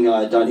first thing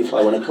I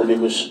identified when I come in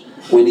was,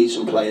 we need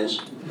some players.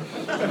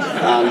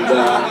 And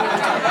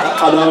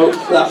I know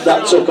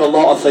that took a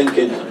lot of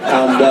thinking.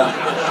 And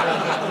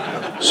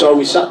so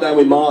we sat down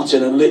with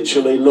Martin and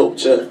literally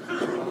looked at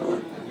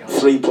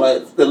 3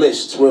 players. The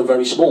lists were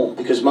very small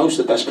because most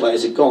of the best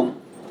players had gone.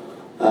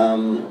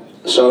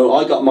 So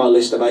I got my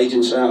list of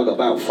agents out. I got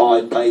about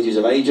 5 pages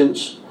of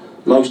agents,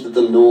 most of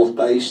them north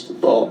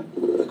based, but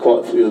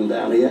quite a few of them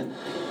down here.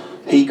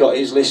 He got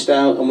his list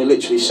out and we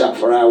literally sat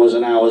for hours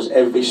and hours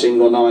every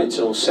single night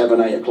till 7,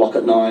 8 o'clock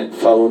at night,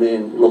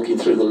 phoning, looking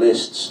through the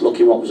lists,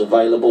 looking what was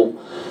available.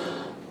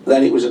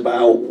 Then it was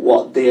about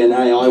what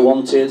DNA I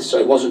wanted, so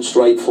it wasn't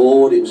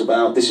straightforward. It was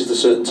about, this is the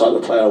certain type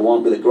of player I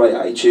want with a great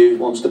attitude,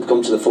 wants to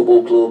come to the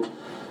football club.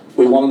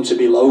 We want them to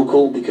be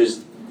local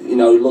because, you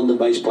know,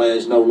 London-based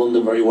players know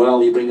London very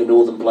well. You bring a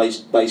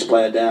northern-based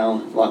player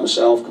down, like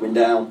myself, coming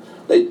down,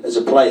 as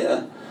a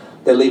player,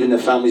 they're leaving their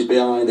families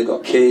behind, they've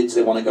got kids,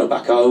 they want to go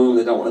back home,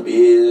 they don't want to be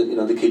here, you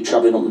know, they keep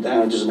travelling up and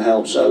down, it doesn't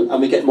help. So,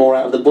 and we get more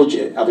out of the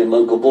budget having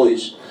local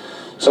boys.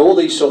 So all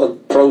these sort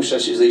of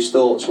processes, these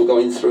thoughts were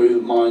going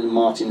through mine and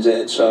Martin's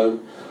head.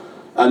 So,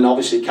 and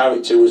obviously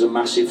character was a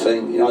massive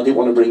thing. You know, I didn't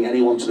want to bring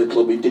anyone to the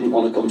club who didn't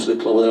want to come to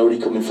the club. They're only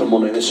coming for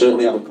money. They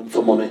certainly haven't come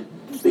for money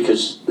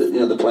because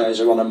the players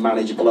are on a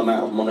manageable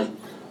amount of money.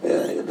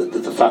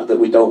 The fact that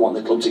we don't want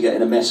the club to get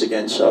in a mess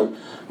again. So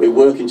we're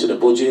working to the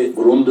budget.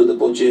 We're under the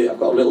budget. I've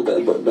got a little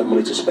bit of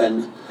money to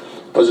spend.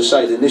 But as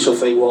I say, the initial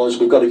thing was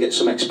we've got to get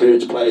some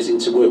experienced players in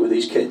to work with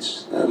these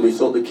kids. And we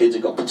thought the kids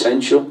had got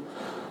potential.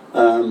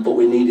 But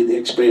we needed the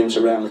experience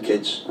around the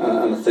kids,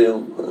 and I feel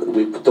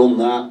we've done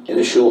that in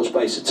a short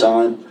space of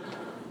time,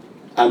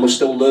 and we're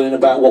still learning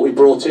about what we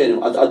brought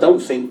in. I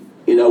don't think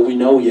we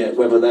know yet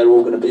whether they're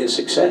all going to be a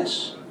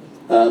success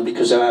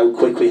because of how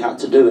quick we had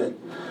to do it.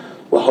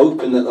 We're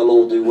hoping that they'll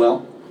all do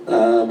well.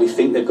 We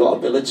think they've got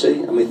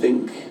ability, and we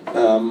think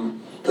that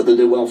they'll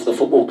do well for the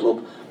football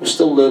club. We're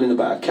still learning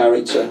about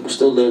character. We're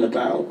still learning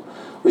about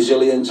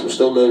resilience. We're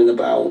still learning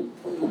about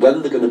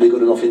whether they're going to be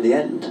good enough in the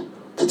end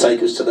to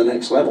take us to the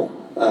next level.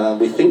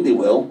 We think they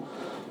will,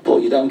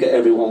 but you don't get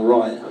everyone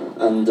right.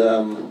 And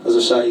as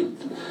I say,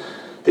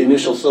 the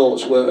initial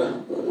thoughts were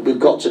we've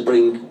got to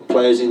bring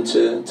players in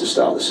to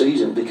start the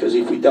season, because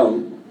if we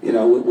don't,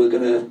 we're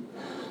going to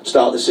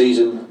start the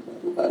season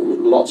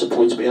lots of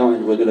points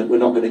behind. We're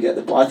not going to get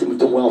the. I think we've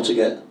done well to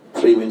get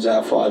 3 wins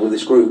out of 5 with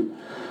this group.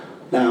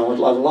 Now I'd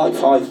like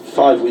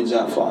five wins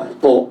out of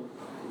 5, but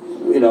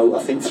I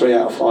think 3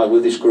 out of 5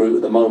 with this group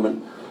at the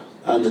moment,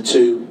 and the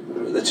two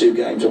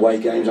games, away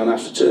games on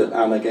AstroTurf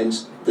and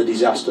against the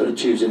disaster of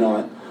Tuesday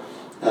night,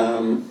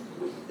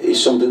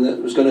 is something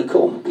that was going to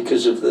come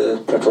because of the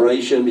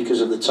preparation,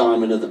 because of the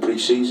timing of the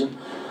pre-season,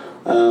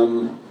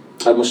 and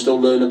we're still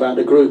learning about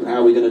the group,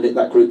 how we're going to knit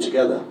that group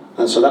together,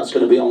 and so that's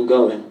going to be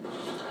ongoing.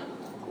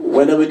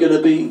 When are we going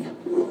to be?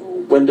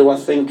 When do I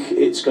think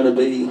it's going to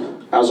be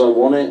as I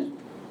want it?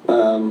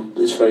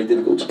 It's very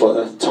difficult to put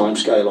a time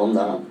scale on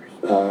that.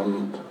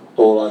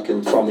 All I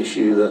can promise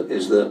you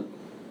is that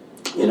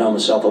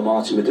myself and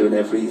Martin, we're doing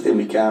everything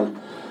we can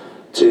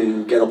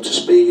to get up to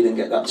speed and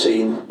get that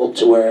team up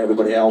to where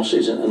everybody else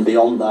is, and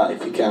beyond that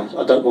if we can.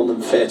 I don't want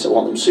them fit, I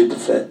want them super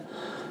fit,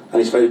 and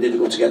it's very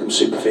difficult to get them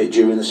super fit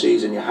during the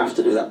season. You have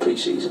to do that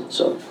pre-season,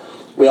 so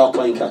we are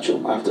playing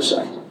catch-up, I have to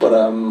say, but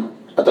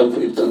I don't think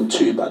we've done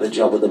too bad a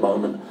job at the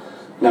moment.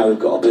 Now we've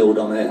got to build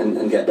on it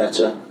and get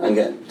better and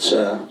get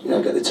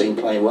the team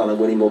playing well and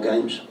winning more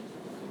games.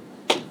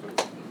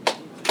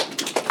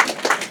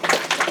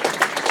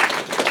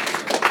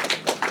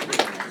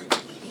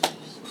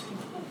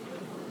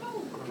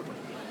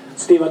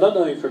 Steve, I don't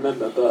know if you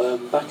remember,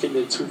 but back in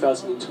the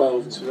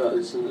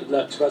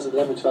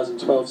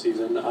 2011-2012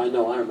 season, I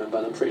remember,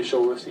 and I'm pretty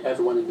sure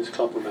everyone in this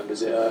club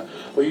remembers it,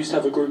 we used to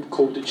have a group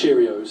called the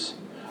Cheerios.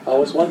 I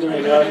was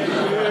wondering if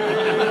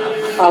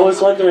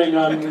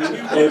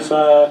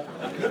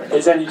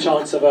there's any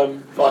chance of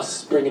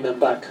us bringing them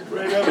back.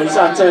 Because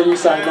I'm telling you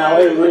something now,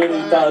 it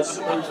really does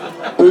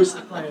boost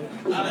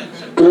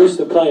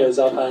the players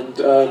up and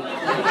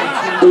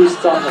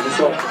boost us as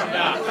well.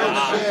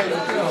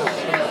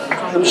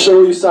 I'm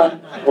sure you said,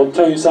 I'll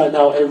tell you something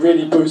now, it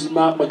really boosts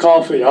Matt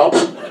McCarthy up.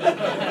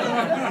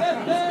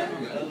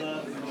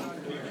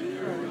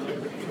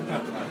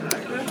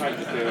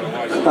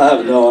 I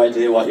have no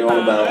idea what you're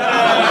on about.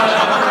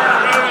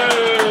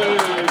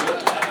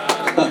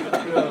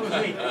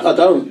 I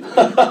don't.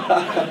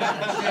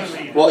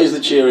 What is the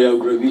Cheerio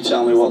group? You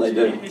tell me what they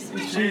do.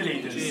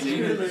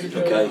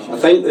 Okay, I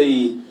think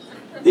the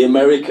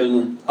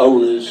American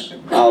owners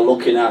are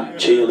looking at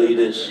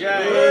cheerleaders.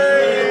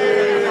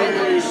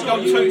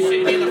 I'm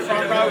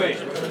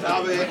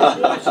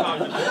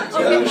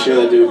sure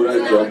they do a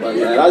great job, but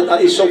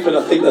that is something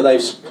I think that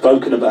they've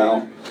spoken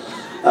about.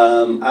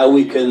 How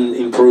we can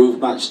improve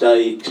match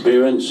day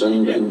experience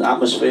and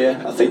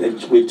atmosphere. I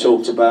think we've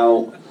talked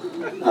about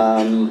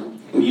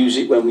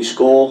music when we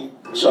score,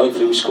 so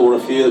hopefully we score a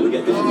few that we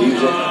get different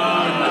music.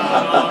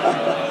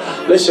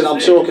 Listen, I'm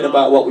talking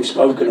about what we've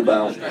spoken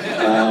about.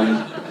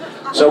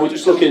 So we're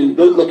just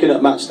looking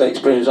at match day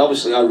experience.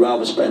 Obviously I'd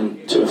rather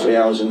spend 2 or 3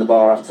 hours in the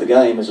bar after the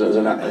game as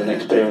an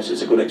experience.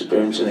 It's a good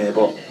experience in here,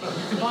 but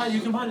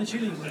you can buy the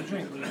chili with a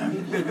drink.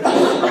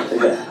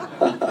 yeah.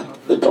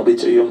 They're probably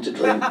too young to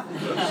drink.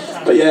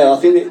 But yeah, I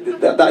think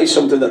that is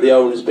something that the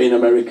owners, being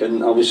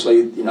American,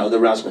 obviously, the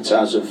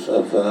razzmatazz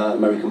of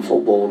American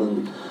football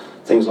and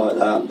things like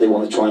that, they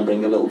want to try and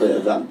bring a little bit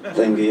of that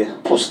thing here,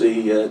 plus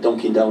the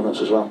Dunkin'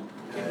 Donuts as well,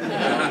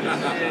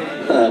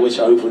 which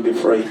I hope will be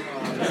free.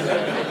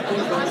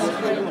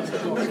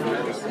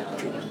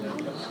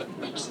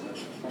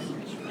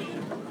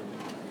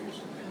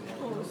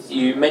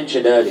 You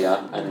mentioned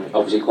earlier, and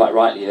obviously quite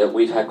rightly, that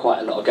we've had quite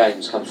a lot of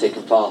games come thick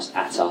and fast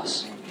at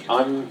us.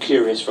 I'm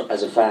curious,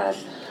 as a fan,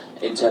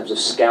 in terms of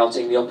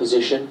scouting the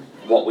opposition,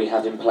 what we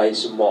have in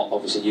place and what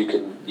obviously you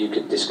can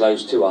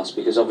disclose to us,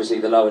 because obviously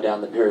the lower down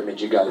the pyramid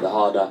you go, the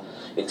harder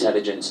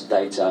intelligence and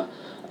data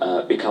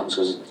becomes,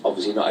 because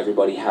obviously not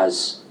everybody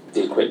has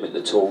the equipment,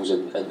 the tools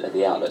and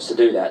the outlets to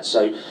do that.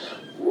 So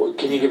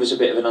can you give us a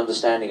bit of an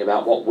understanding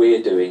about what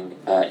we're doing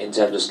in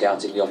terms of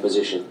scouting the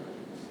opposition?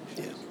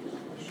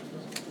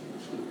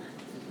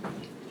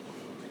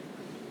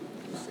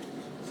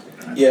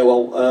 Yeah,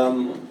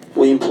 well,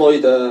 we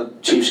employed a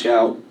chief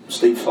scout,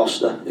 Steve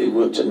Foster, who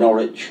worked at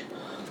Norwich.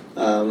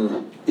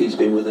 He's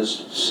been with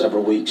us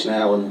several weeks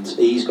now, and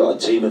he's got a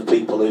team of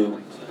people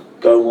who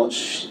go and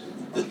watch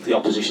the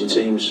opposition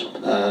teams.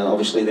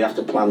 Obviously, they have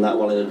to plan that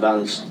well in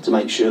advance to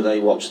make sure they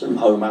watch them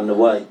home and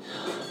away.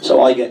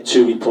 So I get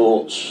 2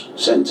 reports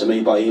sent to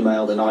me by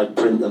email, and I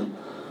print them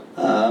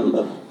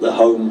of the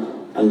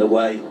home and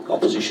away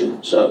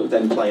opposition. So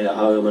them playing at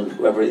home and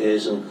whoever it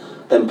is, and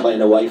them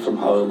playing away from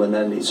home, and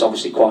then it's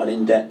obviously quite an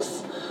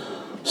in-depth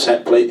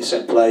set plays,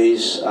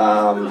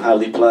 how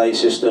they play,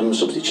 systems,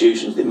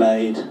 substitutions they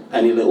made,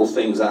 any little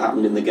things that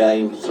happened in the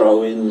game,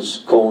 throw-ins,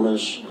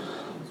 corners,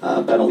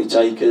 penalty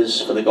takers.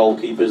 For the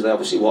goalkeepers, they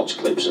obviously watch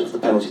clips of the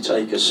penalty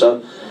takers.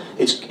 So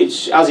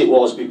it's as it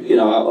was. You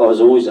know, I was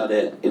always at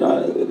it. You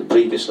know,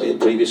 previously at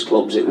previous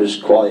clubs, it was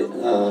quite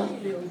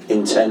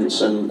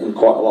intense and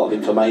quite a lot of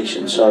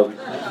information. So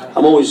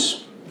I'm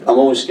always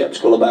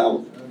sceptical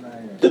about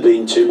there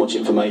being too much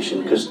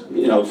information, because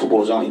you know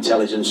footballers aren't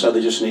intelligent, so they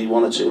just need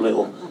 1 or 2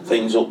 little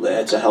things up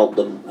there to help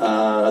them.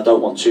 I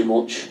don't want too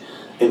much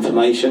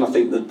information. I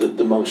think that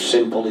the most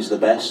simple is the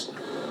best,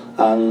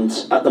 and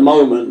at the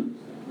moment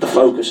the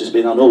focus has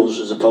been on us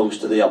as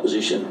opposed to the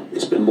opposition.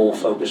 It's been more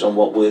focused on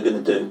what we're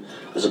going to do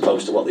as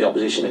opposed to what the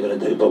opposition are going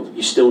to do, but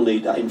you still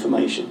need that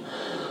information.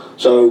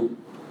 So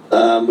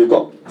we've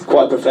got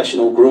quite a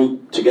professional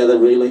group together,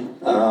 really.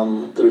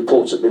 The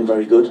reports have been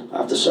very good, I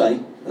have to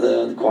say.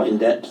 They're quite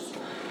in-depth.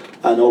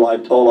 And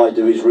all I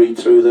do is read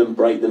through them,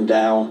 break them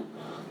down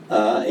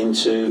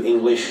into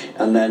English,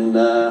 and then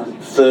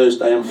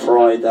Thursday and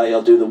Friday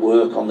I'll do the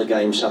work on the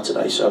game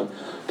Saturday. So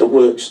the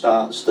work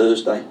starts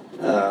Thursday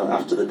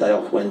after the day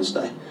off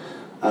Wednesday,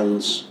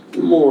 and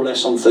more or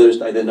less on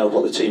Thursday they know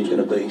what the team's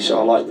going to be. So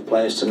I like the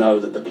players to know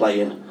that they're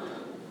playing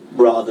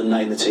rather than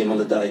name the team on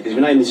the day, because if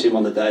you name the team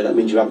on the day, that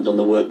means you haven't done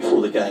the work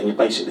before the game. You're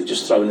basically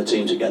just throwing the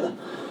team together.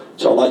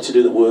 So I like to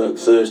do the work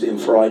Thursday and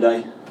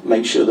Friday,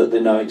 make sure that they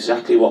know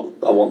exactly what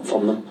I want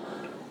from them.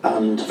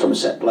 And from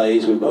set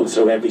plays, we go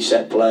through every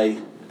set play,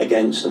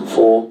 against and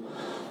for.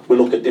 We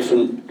look at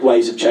different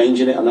ways of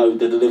changing it. I know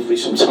the delivery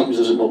sometimes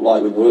doesn't look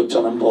like we've worked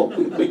on them, but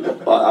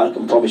I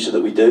can promise you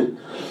that we do.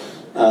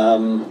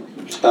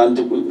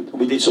 And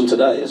we did some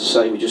today, as I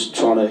say. We're just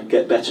trying to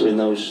get better in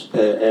those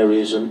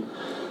areas. And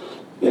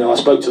you know, I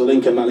spoke to the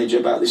Lincoln manager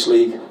about this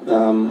league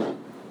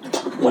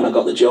when I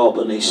got the job,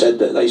 and he said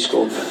that they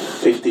scored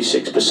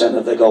 56%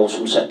 of their goals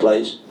from set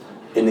plays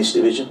in this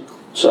division.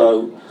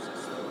 So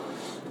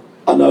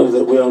I know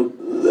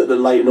that the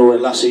Leyton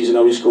Orient last season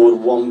only scored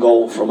 1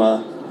 goal from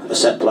a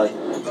set play.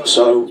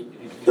 So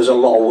there's a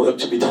lot of work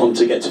to be done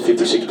to get to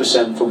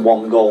 56% from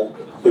 1 goal.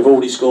 We've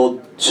already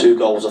scored 2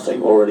 goals, I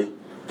think, already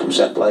from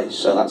set plays.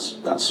 So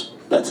that's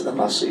better than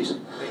last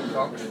season.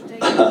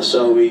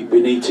 So we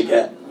need to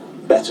get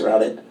better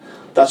at it.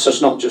 That's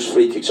just not just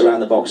free kicks around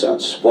the box,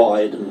 that's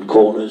wide and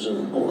corners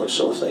and all those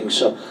sort of things.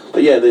 So,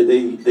 but yeah,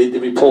 the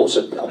reports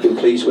I've been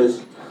pleased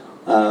with.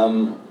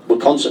 We're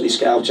constantly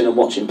scouting and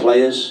watching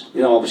players.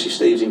 You know, obviously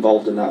Steve's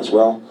involved in that as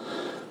well.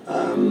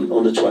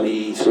 Under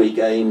 23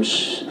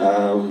 games.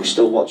 We're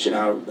still watching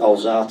our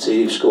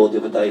Alzati, who scored the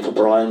other day for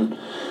Brian.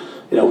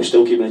 You know, we're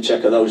still keeping a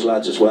check of those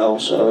lads as well.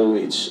 So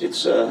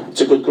it's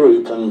a good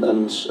group, and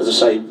as I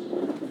say,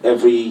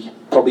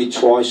 probably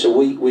twice a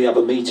week we have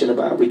a meeting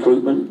about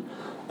recruitment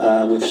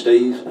with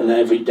Steve, and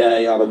every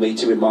day I have a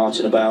meeting with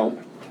Martin about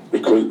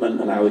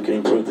recruitment and how we can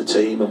improve the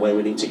team and where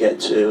we need to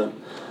get to.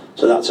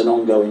 So that's an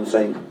ongoing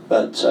thing,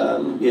 but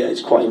yeah,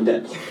 it's quite in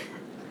depth.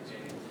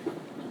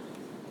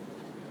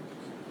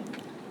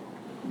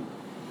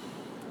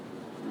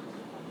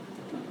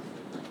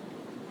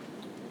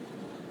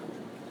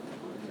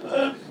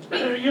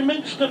 You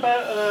mentioned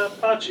about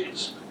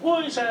budgets.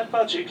 What is our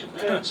budget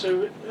compared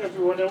to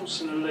everyone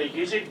else in the league?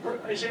 Is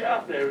it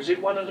up there? Is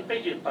it one of the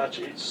bigger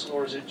budgets,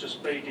 or is it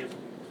just medium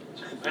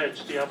compared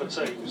to the other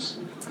teams?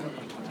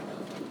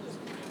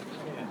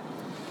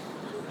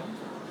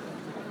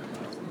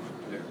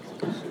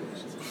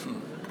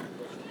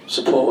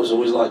 Supporters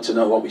always like to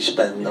know what we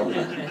spend, don't they?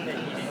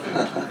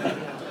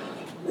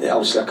 Yeah,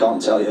 obviously I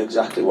can't tell you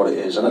exactly what it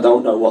is, and I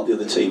don't know what the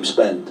other teams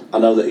spend. I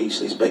know that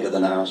Eastleigh's bigger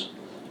than ours.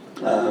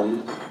 Is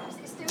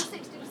it still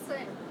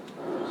 60%?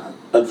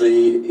 Of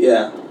the,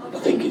 yeah, I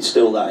think it's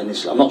still that in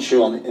this. I'm not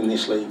sure in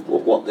this league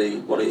what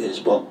it is,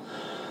 but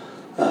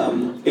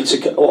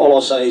all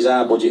I'll say is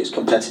our budget is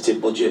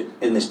competitive budget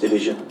in this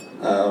division.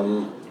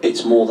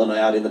 It's more than I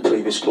had in the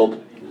previous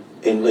club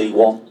in League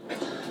One.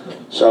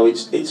 So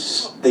it's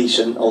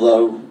decent,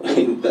 although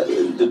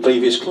the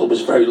previous club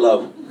was very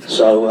low.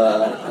 So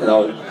you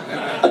know,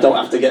 I don't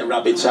have to get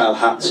rabbits out of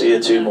hats here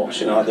too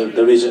much. You know,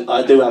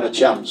 I do have a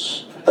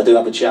chance,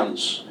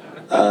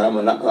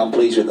 and I'm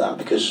pleased with that,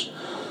 because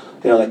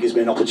you know that gives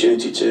me an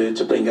opportunity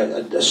to bring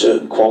a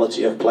certain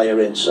quality of player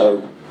in.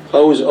 So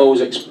always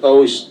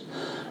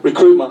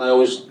recruitment.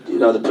 You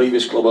know, the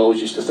previous club I always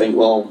used to think,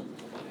 well,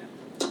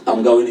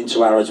 I'm going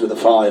into Arrows with a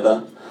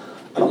fiver,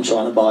 and I'm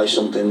trying to buy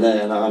something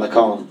there, and I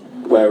can't.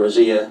 Whereas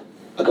here,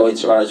 I go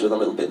into Arrows with a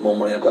little bit more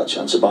money, I've got a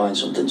chance of buying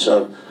something.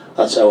 So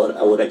That's how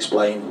I would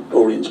explain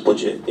Orient's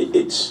budget.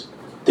 It's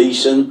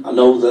decent. I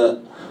know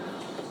that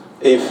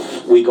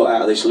if we got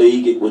out of this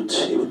league, it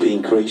would be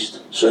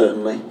increased.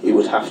 Certainly, it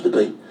would have to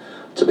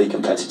be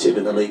competitive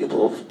in the league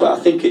above. But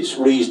I think it's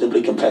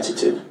reasonably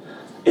competitive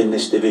in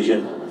this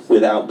division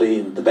without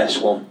being the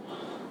best one.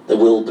 There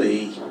will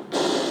be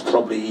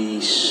probably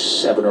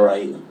 7 or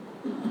 8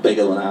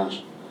 bigger than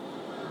ours.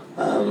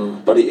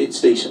 But it's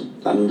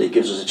decent and it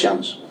gives us a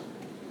chance.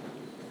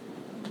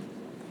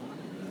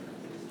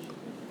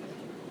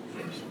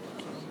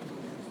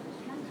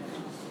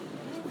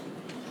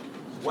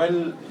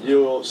 When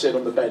you're sitting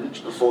on the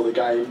bench before the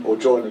game or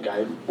during the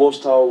game, what's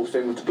the whole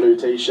thing with the blue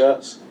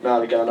t-shirts? Now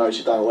and again I noticed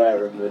you don't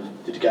wear them,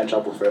 and did you get in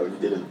trouble for it when you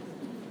didn't?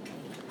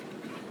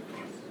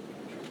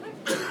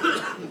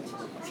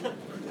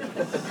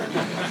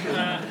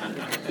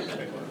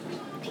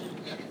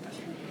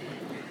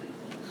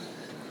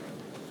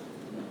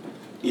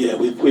 Yeah,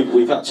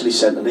 we've actually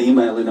sent an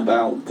email in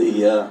about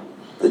the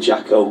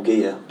Jacko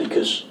gear,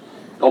 because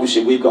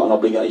obviously we've got an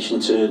obligation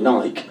to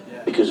Nike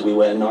because we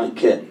wear Nike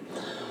kit.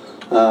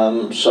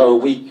 So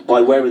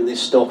by wearing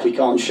this stuff we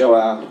can't show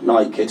our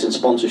Nike kit and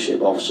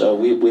sponsorship off. So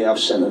we have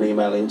sent an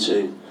email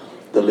into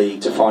the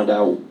league to find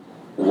out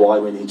why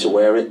we need to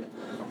wear it.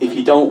 If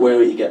you don't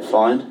wear it, you get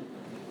fined.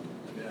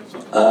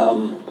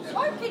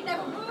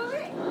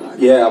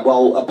 Yeah,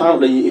 well,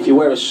 apparently, if you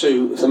wear a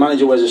suit, if the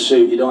manager wears a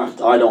suit,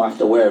 I don't have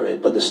to wear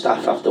it, but the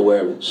staff have to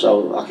wear it.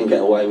 So I can get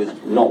away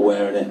with not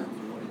wearing it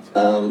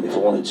if I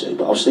wanted to.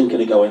 But I was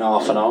thinking of going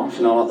half and half,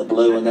 like the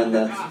blue and then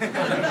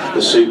the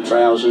suit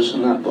trousers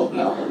and that. But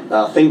no,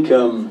 I think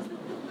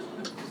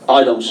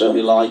I don't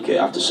certainly like it.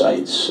 I have to say,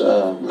 it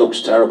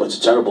looks terrible. It's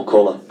a terrible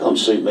colour. Don't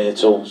suit me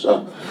at all.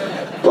 So,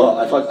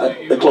 but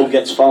if the club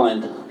gets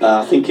fined,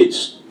 I think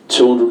it's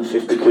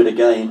 250 quid a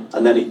game,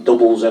 and then it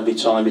doubles every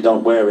time you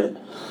don't wear it.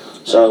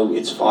 So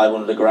it's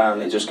 500 a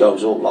grand. It just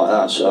goes up like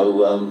that.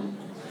 So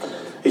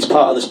it's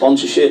part of the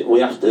sponsorship.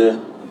 We have to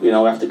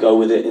go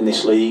with it in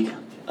this league.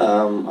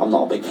 I'm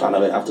not a big fan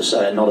of it, I have to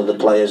say. None of the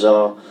players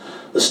are.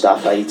 The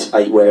staff hate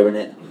wearing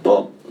it,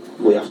 but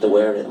we have to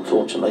wear it,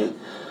 unfortunately.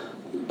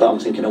 But I'm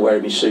thinking of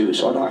wearing my suit,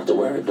 so I don't have to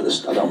wear it. But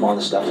I don't mind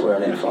the staff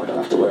wearing it if I don't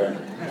have to wear it.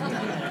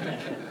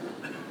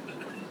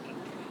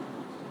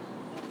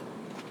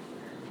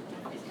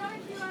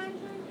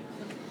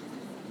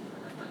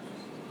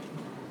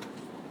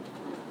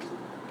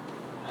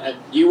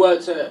 You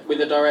worked with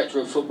the director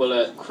of football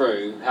at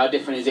Crewe. How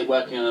different is it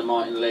working under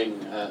Martin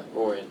Ling at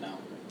Orient now?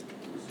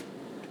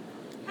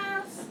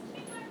 House.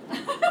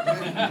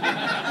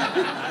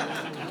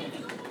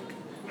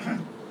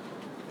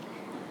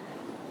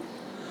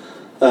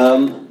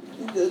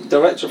 The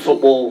director of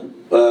football,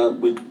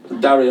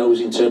 with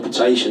Dario's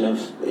interpretation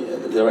of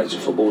the director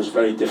of football was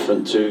very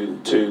different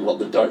to what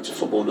the director of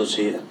football does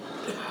here.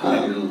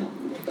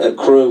 At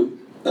Crewe,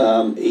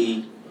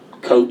 he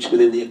coached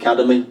within the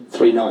academy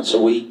 3 nights a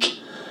week.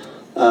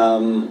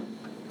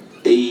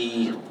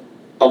 He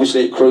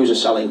obviously at Crewe's a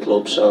selling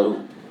club,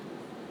 so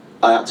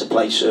I had to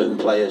play certain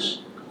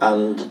players,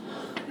 and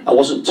I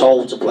wasn't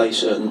told to play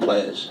certain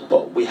players,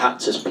 but we had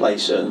to play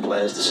certain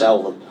players to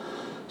sell them.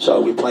 So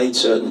we played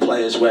certain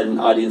players when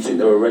I didn't think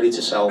they were ready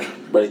to sell,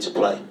 ready to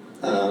play.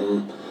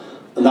 And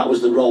that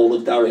was the role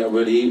of Dario,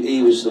 really.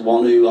 He was the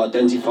one who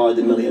identified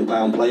the £1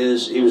 million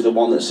players. He was the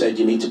one that said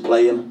you need to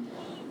play him.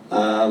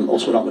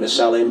 Also, we're not going to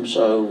sell him,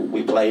 so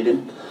we played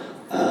him.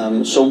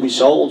 Some we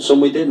sold, some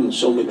we didn't.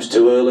 Some it was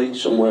too early,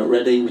 some weren't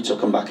ready, we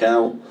took them back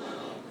out.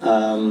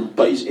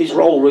 But his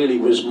role really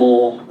was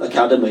more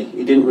academy.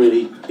 He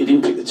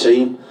didn't pick the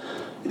team.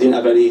 He didn't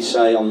have any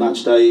say on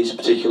match days,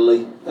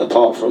 particularly,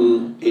 apart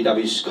from he'd have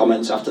his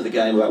comments after the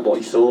game about what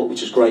he thought,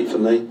 which was great for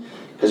me,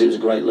 because it was a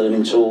great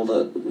learning tool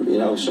that,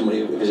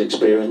 somebody of his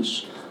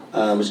experience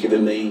was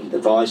giving me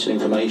advice and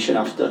information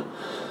after.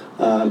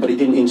 But he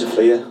didn't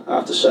interfere, I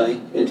have to say,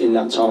 in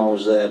that time I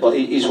was there. But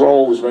his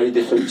role was very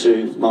different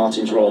to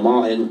Martin's role.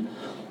 Martin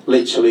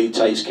literally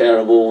takes care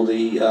of all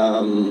the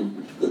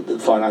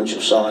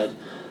financial side.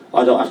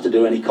 I don't have to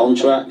do any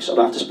contracts. I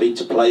don't have to speak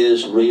to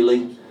players,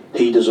 really.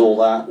 He does all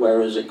that,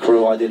 whereas at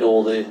Crewe I did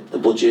all the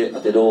budget,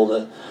 I did all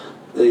the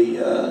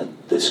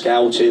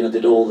scouting, I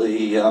did all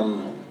the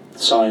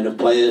signing of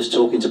players,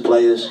 talking to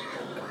players,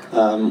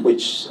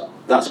 which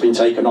that's been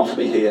taken off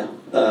me here.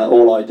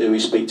 All I do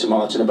is speak to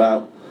Martin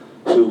about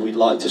who we'd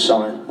like to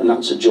sign, and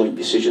that's a joint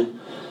decision.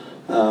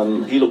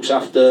 He looks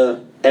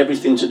after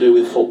everything to do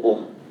with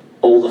football,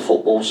 all the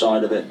football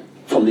side of it,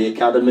 from the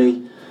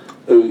academy,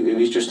 who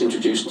he's just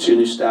introduced 2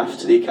 new staff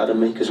to the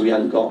academy, because we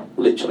hadn't got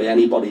literally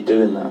anybody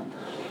doing that.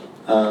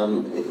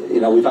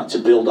 We've had to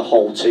build a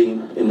whole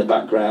team in the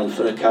background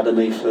for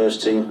academy,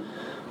 first team,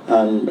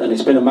 and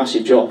it's been a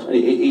massive job.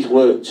 He's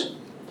worked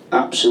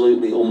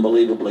absolutely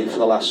unbelievably for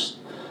the last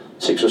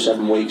 6 or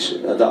 7 weeks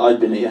that I've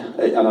been here,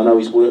 and I know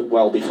he's worked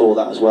well before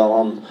that as well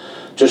on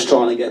just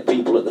trying to get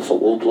people at the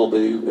football club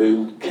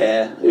who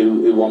care,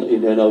 who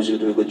knows he'll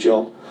do a good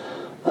job,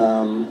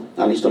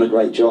 and he's done a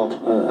great job.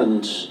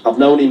 And I've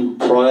known him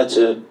prior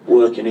to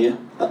working here.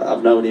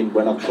 I've known him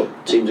when I've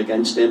put teams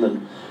against him,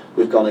 and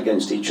we've gone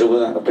against each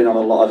other. I've been on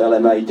a lot of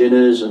LMA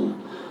dinners and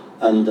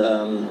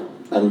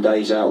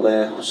days out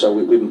there, so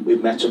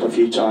we've met up a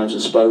few times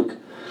and spoke.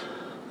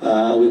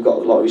 We've got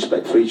a lot of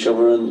respect for each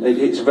other, and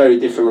it's a very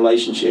different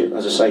relationship.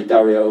 As I say,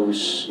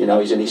 Dario's,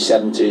 he's in his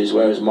 70s,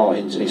 whereas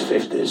Martin's in his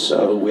 50s,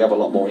 so we have a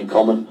lot more in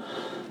common.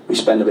 We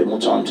spend a bit more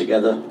time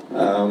together.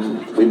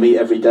 We meet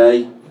every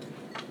day.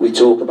 We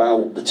talk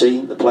about the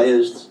team, the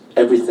players,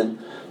 everything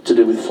to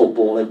do with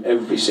football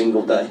every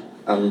single day.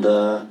 And,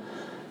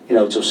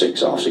 till 6,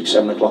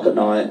 7 o'clock at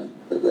night.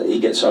 He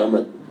gets home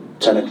at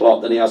 10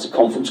 o'clock, then he has a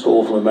conference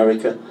call from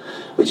America,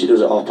 which he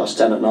does at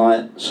 10:30 at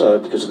night, so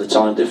because of the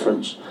time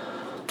difference.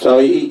 So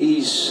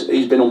he's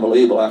been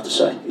unbelievable, I have to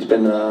say. He's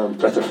been a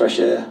breath of fresh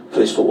air for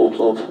this football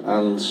club,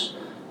 and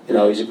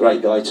he's a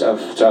great guy to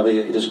have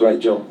here. He does a great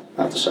job,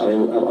 I have to say.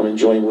 I'm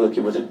enjoying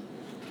working with him.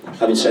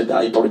 Having said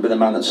that, he'd probably be the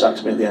man that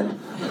sacks me at the end.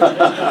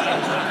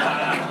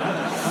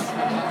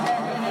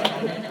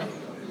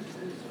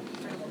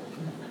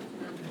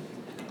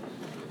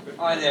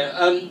 Hi there.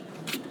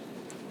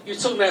 You were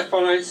talking about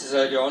finances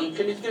earlier on.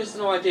 Can you give us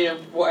an idea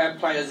of what our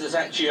players is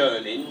actually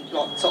earning?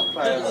 Like top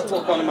players,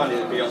 what kind of money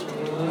they'll be on?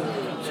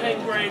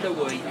 10 grand a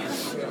week.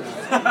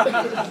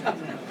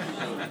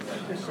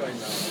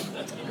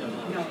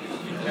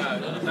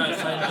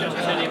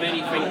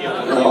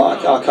 No,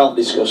 I can't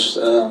discuss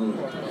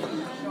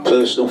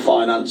personal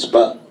finance,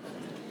 but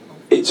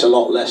it's a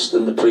lot less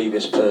than the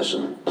previous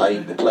person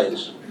paid the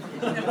players.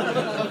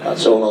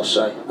 That's all I'll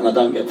say, and I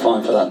don't get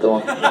fined for that, do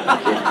I?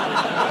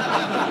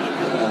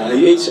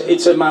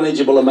 It's a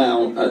manageable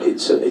amount.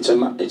 It's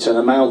an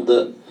amount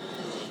that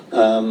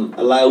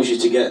allows you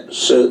to get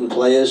certain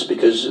players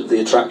because of the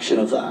attraction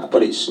of that,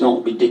 but it's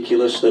not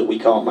ridiculous that we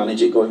can't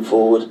manage it going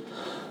forward,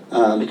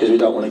 because we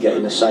don't want to get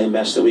in the same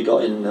mess that we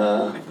got in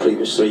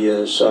previous 3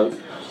 years. So,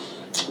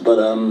 but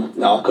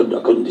no, I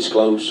couldn't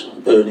disclose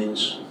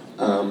earnings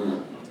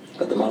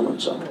at the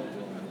moment. So.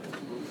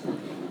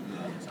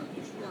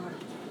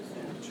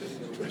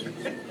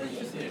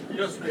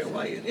 Just a bit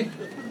away,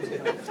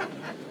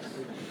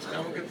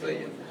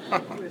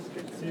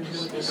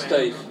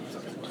 Steve,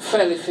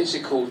 fairly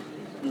physical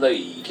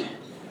league,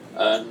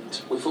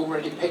 and we've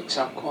already picked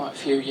up quite a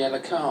few yellow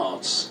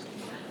cards.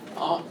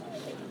 Are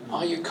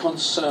you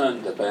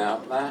concerned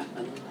about that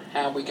and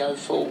how we go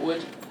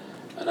forward?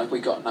 And have we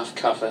got enough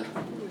cover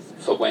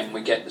for when we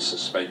get the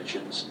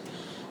suspensions?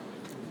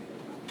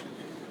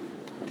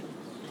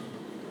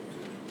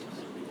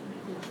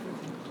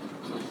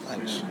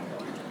 Thanks.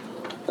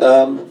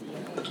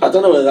 I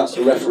don't know whether that's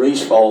the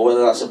referee's fault or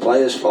whether that's the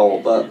player's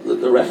fault, but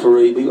the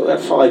referee, we had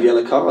 5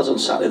 yellow cards on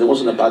Saturday. There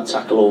wasn't a bad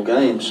tackle all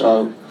game,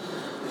 so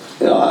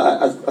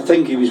I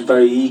think he was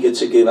very eager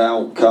to give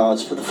out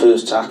cards for the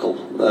first tackle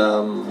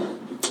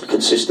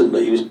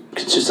consistently. He was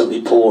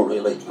consistently poor,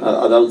 really.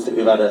 I don't think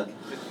we've had a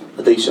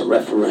decent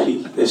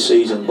referee this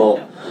season, but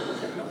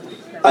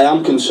I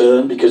am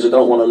concerned because I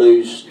don't want to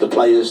lose the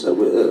players that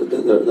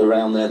are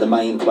around there, the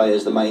main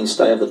players, the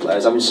mainstay of the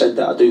players. Having said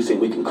that, I do think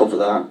we can cover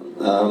that.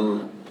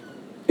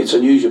 It's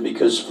unusual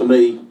because for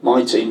me,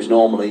 my teams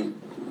normally,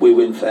 we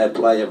win fair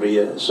play every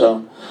year.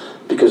 So,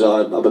 because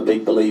I'm a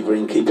big believer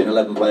in keeping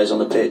 11 players on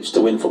the pitch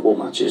to win football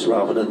matches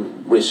rather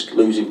than risk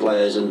losing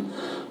players and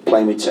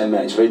playing with 10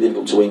 men. It's very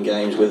difficult to win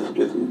games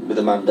with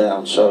a man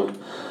down. So,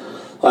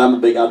 I am a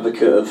big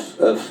advocate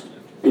of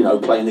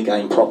playing the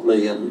game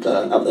properly, and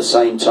at the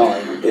same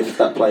time, if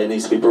that player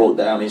needs to be brought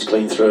down, he's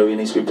clean through, he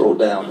needs to be brought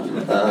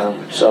down.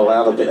 So I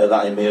have a bit of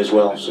that in me as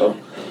well. So,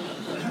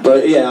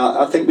 but yeah,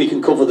 I think we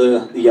can cover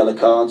the yellow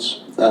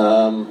cards.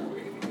 I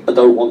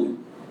don't want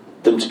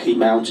them to keep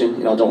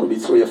mounting. I don't want to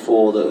be 3 or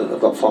 4 that have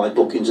got 5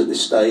 bookings at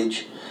this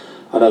stage.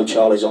 I know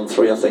Charlie's on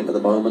 3, I think, at the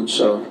moment.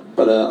 So,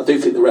 but I do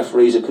think the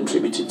referees have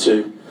contributed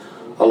to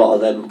a lot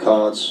of them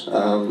cards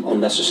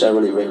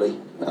unnecessarily. Really,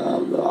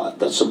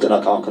 that's something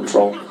I can't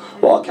control.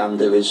 What I can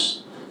do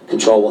is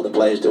control what the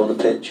players do on the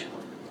pitch.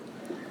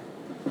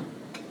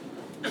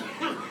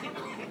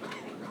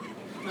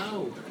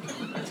 No.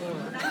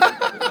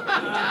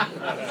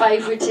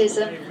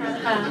 Favouritism.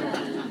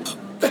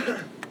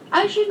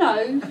 As you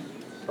know,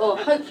 or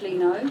hopefully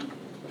know,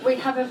 we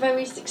have a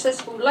very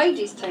successful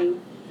ladies team.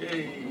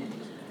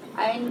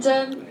 And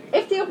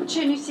if the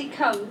opportunity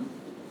comes,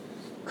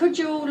 could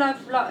you all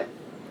have like a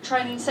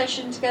training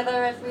session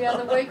together every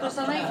other week or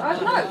something? I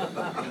don't know.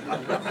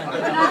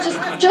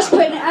 Just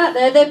putting it out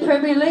there. They're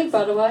Premier League,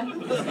 by the way.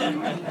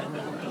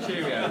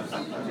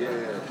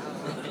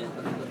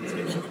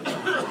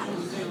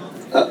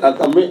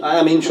 I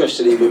am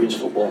interested in women's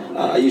football.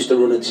 I used to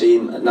run a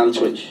team at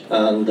Nantwich,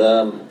 and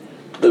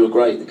they were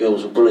great. The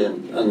girls were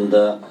brilliant, and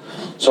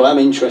so I'm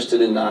interested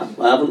in that.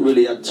 I haven't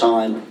really had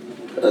time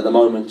at the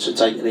moment to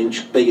take a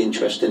big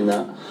interest in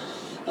that.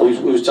 We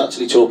was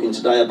actually talking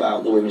today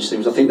about the women's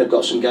teams. I think they've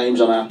got some games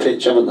on our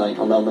pitch, haven't they?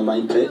 On the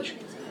main pitch.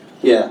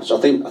 Yeah. So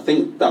I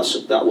think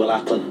that will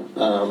happen.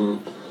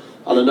 And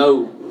I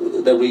know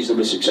they're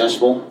reasonably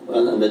successful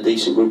and they're a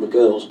decent group of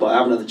girls, but I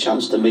haven't had the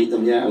chance to meet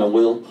them yet, and I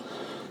will.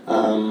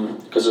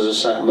 Because as I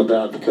say, I'm a big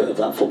advocate of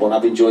that football.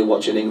 I've enjoyed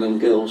watching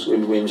England girls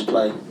in women's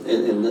play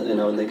in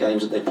the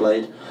games that they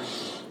played.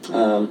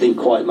 Didn't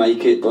quite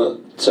make it, but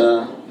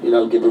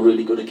give a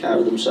really good account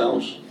of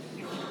themselves.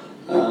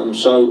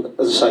 So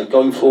as I say,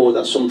 going forward,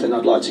 that's something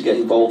I'd like to get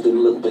involved in a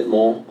little bit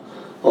more.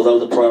 Although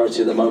the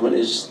priority at the moment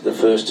is the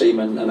first team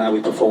and how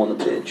we perform on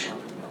the pitch.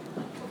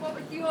 What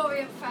with the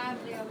Orient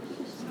family?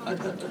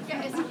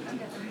 Get us together.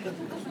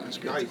 That's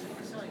great.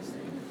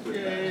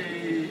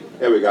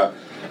 There we go.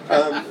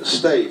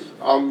 Steve,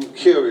 I'm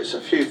curious,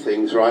 a few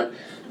things, right?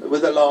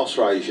 With the last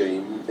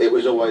regime, it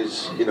was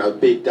always,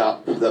 bigged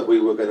up that we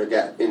were going to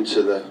get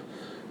into the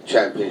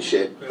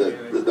Championship,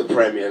 the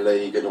Premier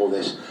League and all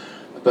this.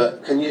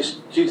 But do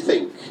you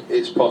think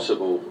it's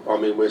possible, I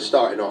mean, we're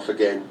starting off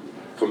again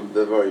from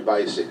the very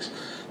basics,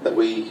 that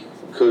we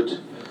could,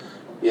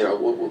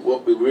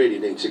 what we really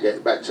need to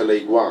get back to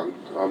League One,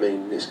 I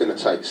mean, it's going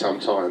to take some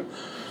time,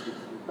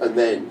 and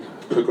then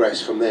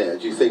progress from there.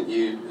 Do you think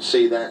you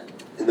see that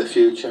in the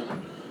future?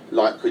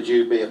 Like, could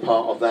you be a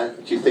part of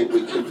that? Do you think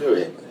we can do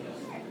it?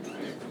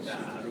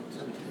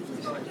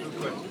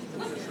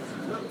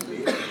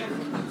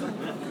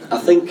 I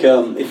think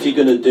if you're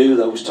going to do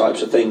those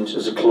types of things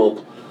as a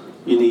club,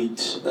 you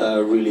need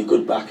really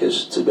good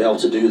backers to be able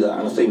to do that.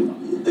 And I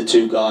think the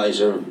two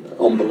guys are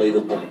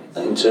unbelievable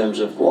in terms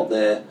of what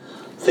they're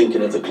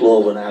thinking of the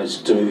club and how it's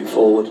to move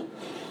forward.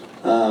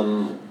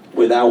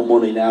 Without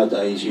money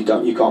nowadays, you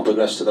can't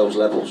progress to those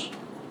levels.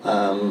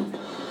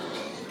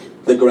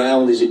 The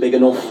ground, is it big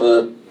enough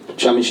for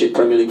Championship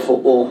Premier League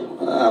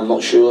football? I'm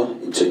not sure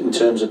in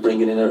terms of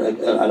bringing in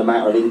an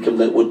amount of income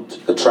that would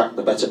attract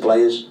the better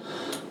players.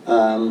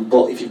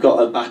 But if you've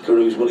got a backer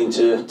who's willing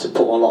to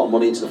put a lot of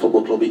money into the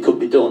football club, it could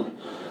be done.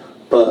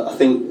 But I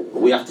think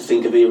we have to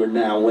think of here and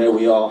now where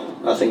we are.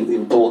 I think the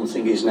important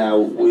thing is now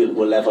we're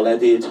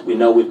level-headed. We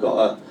know we've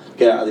got to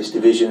get out of this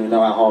division. We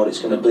know how hard it's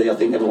going to be. I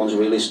think everyone's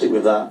realistic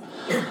with that.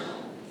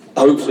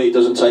 Hopefully it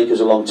doesn't take us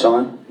a long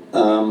time,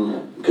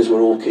 because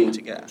we're all keen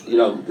to get,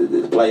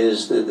 the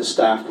players, the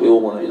staff, we all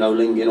want to,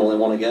 Lingy and all, they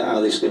want to get out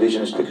of this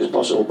division as quick as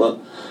possible. But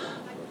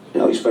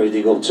it's very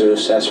difficult to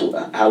assess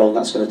how long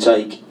that's going to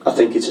take. I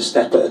think it's a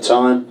step at a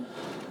time.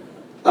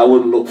 I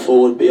wouldn't look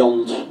forward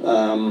beyond,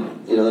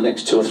 the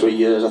next 2 or 3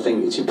 years. I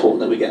think it's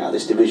important that we get out of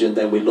this division.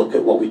 Then we look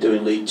at what we do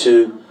in League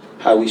Two,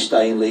 how we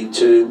stay in League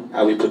Two,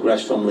 how we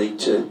progress from League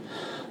Two.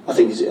 I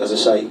think, as I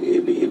say,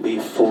 it'd be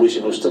foolish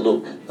of us to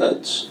look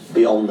at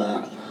beyond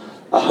that.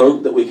 I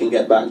hope that we can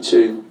get back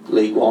to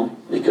League One,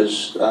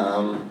 because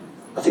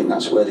I think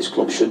that's where this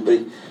club should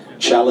be.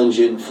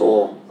 Challenging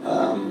for,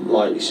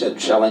 like we said,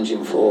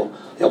 challenging for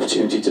the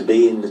opportunity to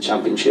be in the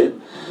Championship.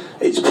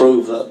 It's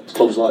proved that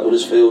clubs like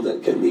Huddersfield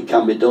that it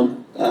can be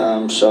done.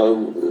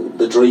 So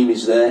the dream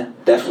is there,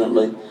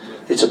 definitely.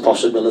 It's a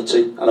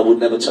possibility, and I would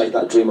never take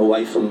that dream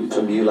away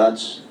from you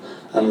lads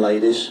and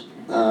ladies.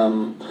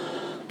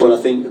 But I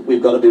think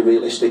we've got to be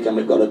realistic, and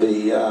we've got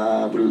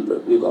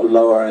to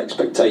lower our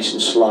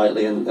expectations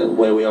slightly and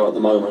where we are at the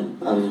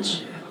moment. And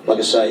like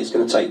I say, it's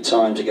going to take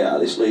time to get out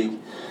of this league.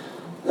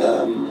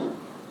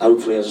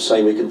 Hopefully, as I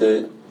say, we can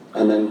do it,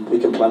 and then we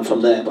can plan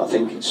from there. But I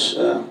think it's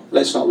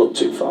let's not look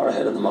too far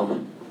ahead at the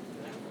moment.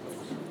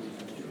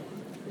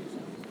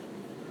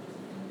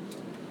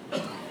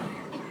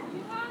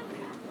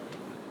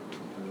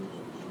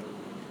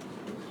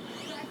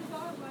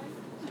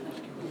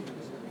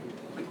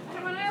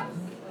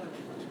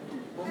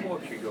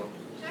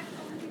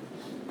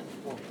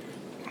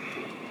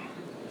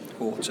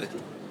 Quarter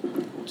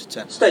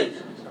 10.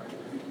 Steve,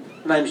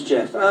 name's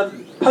Jeff.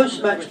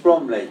 Post-match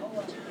Bromley,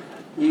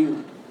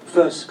 you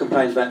first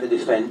complained about the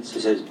defence. You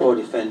said it's poor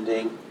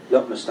defending, a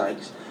lot of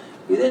mistakes.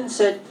 You then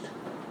said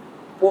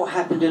what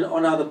happened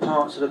on other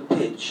parts of the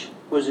pitch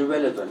was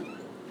irrelevant.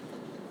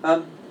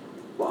 What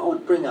I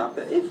would bring up,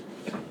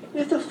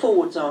 if the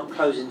forwards aren't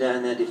closing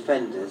down their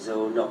defenders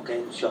or not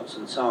getting shots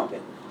on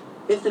target,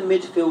 if the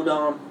midfield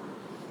aren't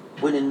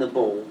winning the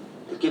ball,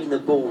 they're giving the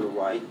ball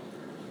away,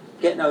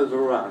 getting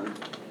overrun,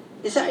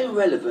 is that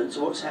irrelevant to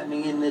what's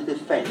happening in the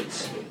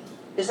defence?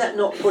 Is that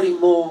not putting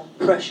more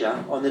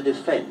pressure on the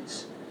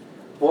defence?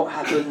 What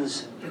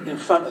happens in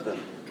front of them?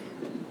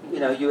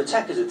 You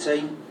attack as a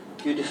team,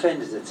 you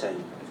defend as a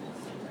team.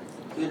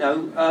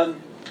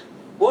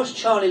 Was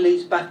Charlie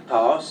Lee's back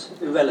pass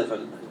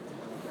irrelevant?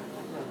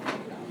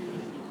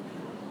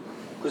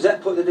 Because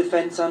that put the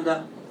defence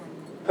under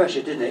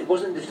pressure, didn't it? It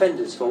wasn't the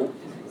defender's fault,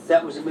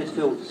 that was the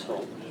midfielder's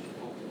fault.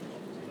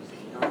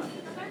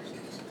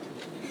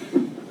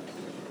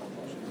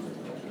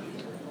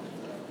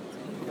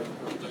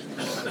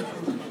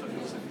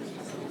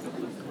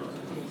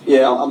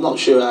 Yeah, I'm not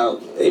sure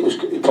how it was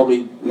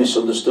probably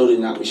misunderstood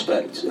in that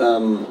respect.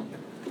 The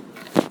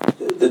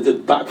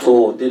back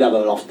four did have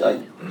an off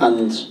day,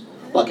 and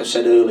like I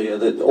said earlier,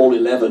 that all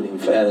 11, in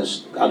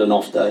fairness, had an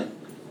off day,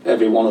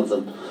 every one of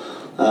them.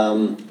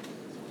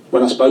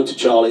 When I spoke to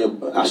Charlie, I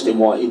asked him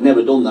why. He'd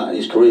never done that in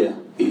his career.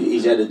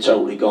 His head had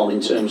totally gone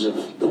in terms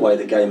of the way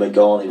the game had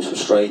gone. He was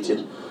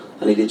frustrated,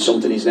 and he did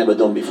something he's never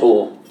done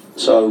before.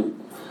 So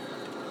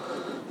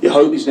you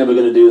hope he's never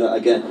going to do that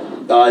again.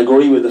 I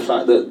agree with the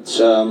fact that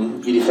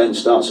your defence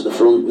starts at the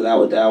front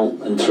without a doubt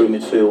and through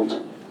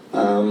midfield.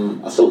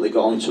 I thought they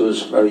got onto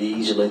us very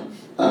easily,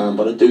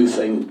 but I do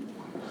think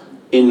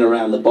in and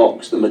around the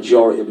box the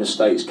majority of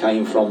mistakes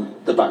came from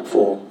the back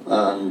four,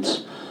 and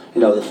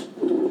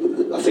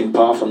I think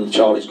apart from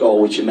Charlie's goal,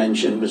 which you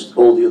mentioned, was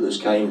all the others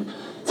came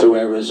through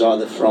errors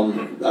either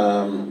from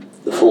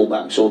the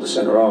full-backs or the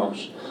centre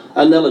halves,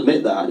 and they'll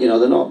admit that.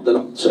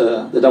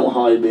 They don't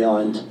hide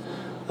behind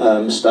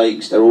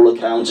mistakes. They're all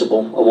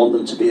accountable. I want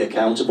them to be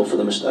accountable for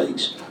the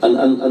mistakes,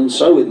 and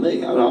so with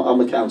me. I'm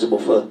accountable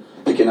for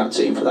picking that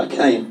team for that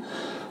game.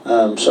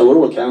 So we're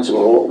all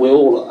accountable. We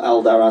all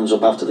held our hands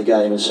up after the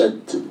game and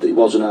said it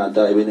wasn't our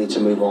day. We need to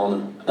move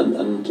on,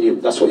 and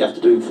that's what you have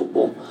to do in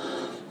football.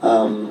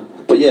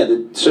 But yeah,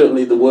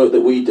 certainly the work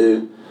that we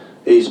do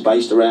is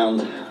based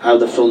around how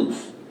the front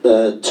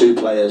two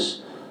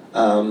players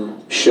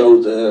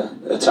show the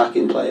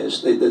attacking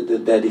players,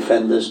 their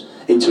defenders,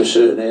 into a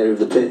certain area of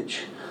the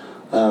pitch.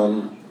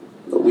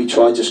 We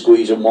tried to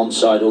squeeze on one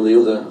side or the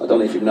other. I don't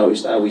know if you've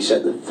noticed how we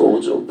set the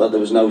forwards up, but there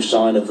was no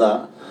sign of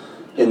that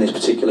in this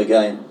particular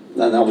game.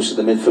 And obviously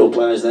the midfield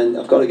players then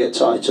have got to get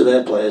tight to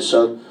their players.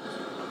 So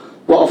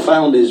what I've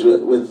found is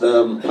with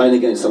playing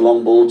against the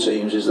long ball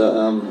teams is that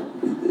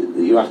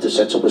you have to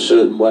set up a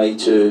certain way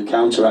to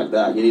counteract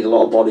that. You need a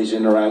lot of bodies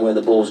in and around where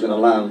the ball's going to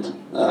land,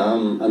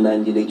 and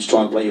then you need to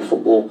try and play your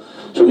football.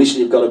 So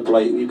initially you've got to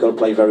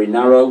play very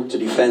narrow to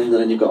defend, and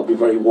then you've got to be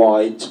very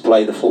wide to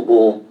play the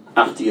football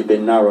after you've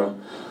been narrow.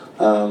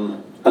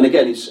 And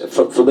again, it's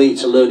for me,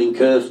 it's a learning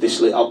curve.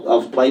 This league,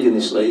 I've played in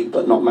this league,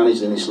 but not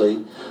managed in this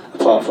league,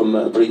 apart from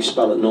a brief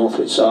spell at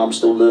Northwich. So I'm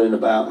still learning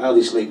about how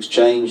this league's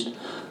changed,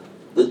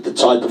 the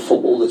type of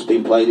football that's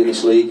been played in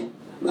this league,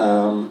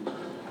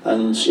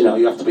 and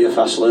you have to be a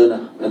fast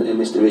learner in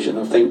this division.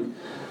 I think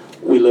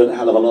we learned a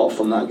hell of a lot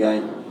from that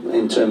game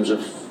in terms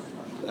of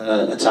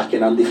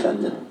attacking and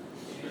defending.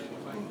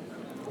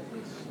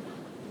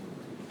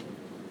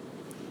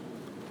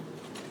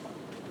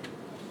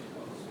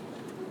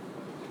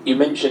 You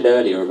mentioned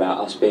earlier about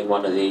us being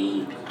one of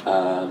the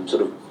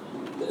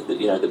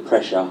the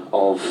pressure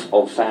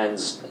of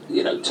fans,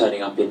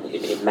 turning up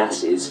in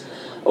masses.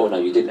 Oh no,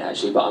 you didn't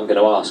actually. But I'm going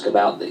to ask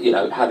about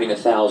having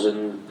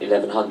 1,000,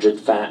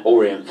 1,100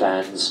 Orient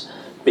fans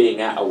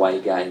being at away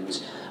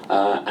games,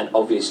 and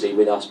obviously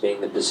with us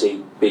being the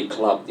perceived big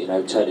club,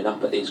 turning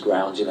up at these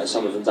grounds.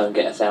 Some of them don't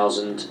get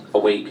 1,000 a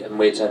week, and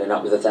we're turning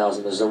up with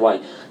 1,000 as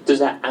away. Does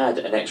that add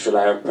an extra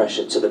layer of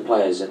pressure to the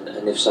players?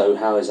 And if so,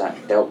 how is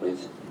that dealt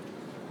with?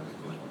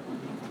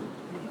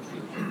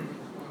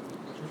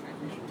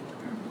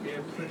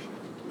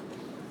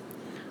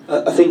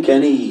 I think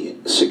any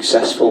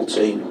successful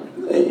team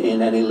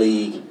in any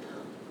league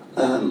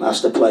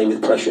has to play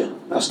with pressure,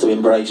 has to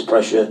embrace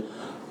pressure,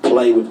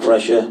 play with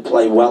pressure,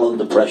 play well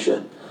under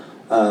pressure.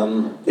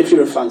 If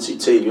you're a fancy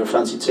team,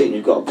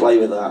 you've got to play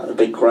with that. A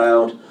big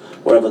crowd,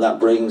 wherever that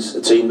brings,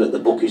 a team that the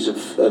bookies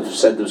have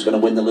said was going to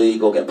win the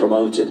league or get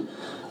promoted.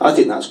 I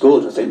think that's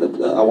good. I think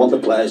that I want the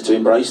players to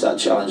embrace that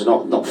challenge,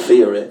 not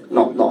fear it,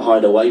 not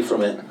hide away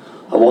from it.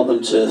 I want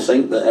them to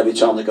think that every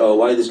time they go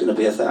away there's going to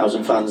be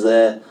 1,000 fans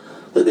there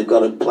that they've got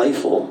to play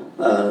for,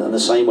 and the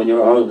same when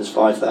you're at home. There's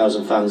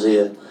 5,000 fans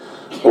here,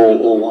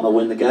 all want to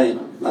win the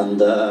game,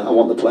 and I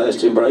want the players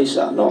to embrace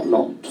that,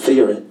 not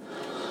fear it.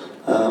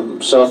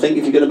 So I think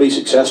if you're going to be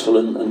successful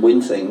and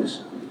win things,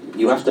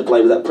 you have to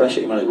play with that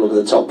pressure. You might look at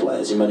the top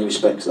players. In many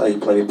respects, they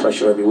play with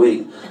pressure every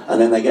week,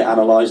 and then they get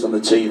analysed on the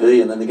TV,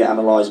 and then they get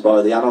analysed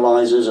by the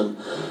analysers, and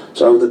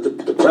so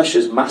the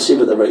pressure's massive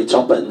at the very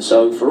top end.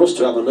 So for us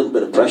to have a little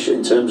bit of pressure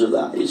in terms of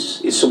that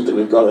is something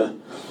we've got to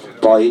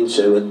buy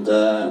into, and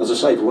as I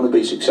say, if we want to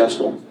be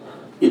successful,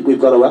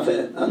 we've got to have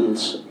it. And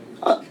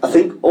I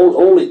think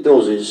all it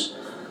does is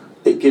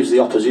it gives the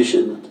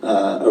opposition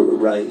a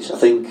raise. I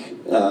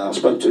think I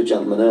spoke to a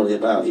gentleman earlier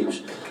about, he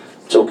was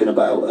talking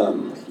about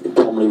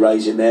Bromley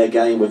raising their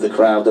game with the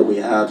crowd that we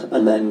had,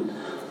 and then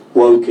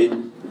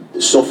Woking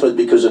suffered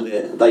because of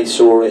it. They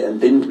saw it and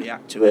didn't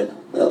react to it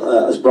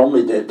as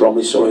Bromley did.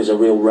 Bromley saw it as a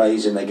real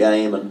raise in their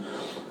game, and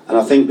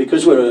I think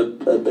because we're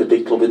a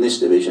big club in this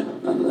division,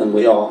 and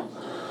we are,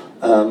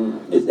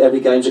 every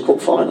game's a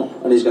cup final,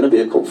 and it's going to be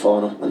a cup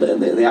final, and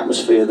the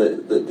atmosphere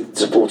that the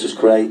supporters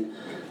create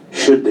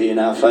should be in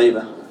our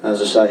favour,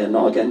 as I say, and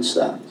not against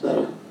that.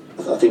 So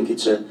I think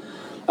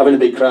having a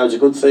big crowd's a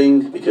good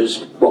thing,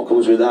 because what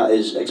comes with that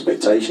is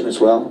expectation as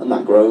well, and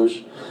that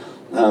grows.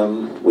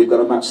 We've got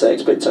to match that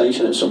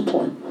expectation at some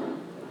point.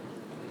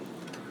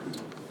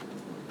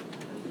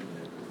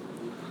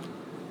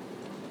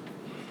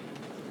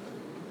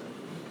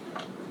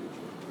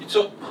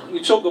 You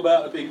talk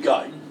about a big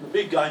game. The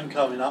big game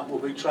coming up will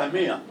be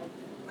Tranmere.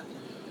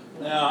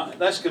 Now,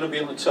 that's going to be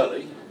on the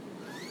telly.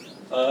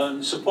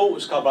 And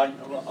supporters club ain't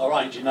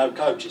arranging no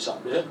coaches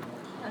up there.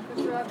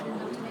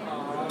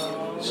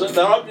 So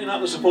they're opening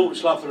up the supporters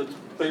club for the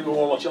people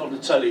who watch it on the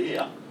telly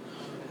here.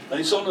 And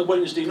it's on a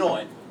Wednesday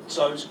night.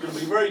 So it's going to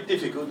be very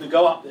difficult to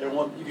go up there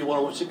if you want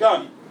to watch the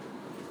game.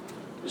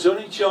 Is there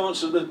any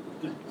chance that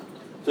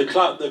the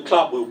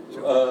club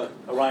will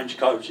arrange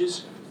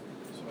coaches?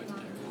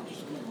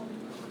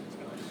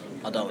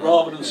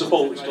 rather than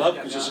supporters club,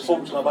 because the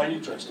supporters club ain't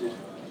interested.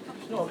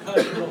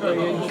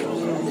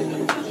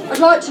 I'd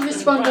like to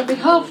respond on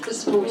behalf of the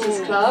supporters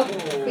club,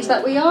 is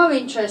that we are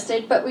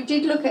interested, but we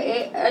did look at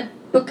it,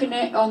 booking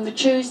it on the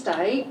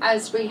Tuesday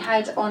as we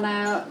had on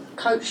our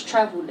coach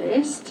travel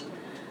list,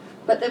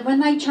 but then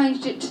when they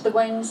changed it to the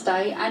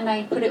Wednesday and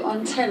they put it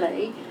on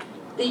telly,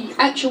 the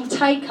actual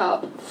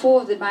take-up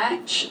for the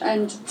match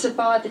and to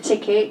buy the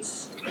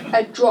tickets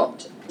had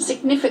dropped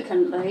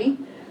significantly,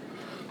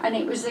 and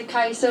it was a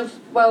case of,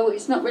 well,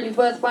 it's not really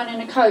worth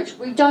running a coach.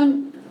 We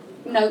do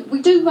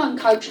run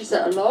coaches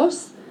at a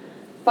loss,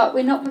 but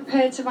we're not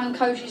prepared to run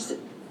coaches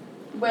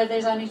where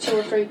there's only 2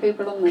 or 3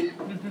 people on them.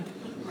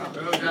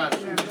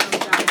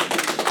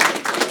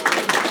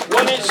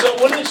 When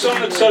it's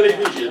on the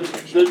television,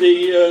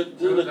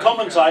 the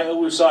commentator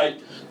will say,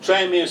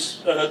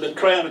 Tranmere's the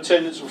crowd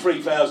attendance for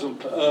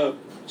 3,000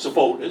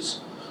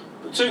 supporters,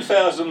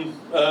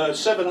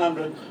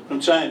 2,700 from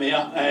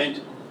Tranmere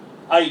and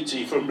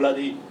 80 from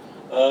bloody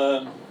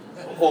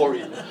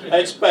Orient.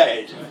 That's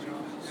bad.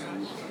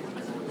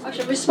 I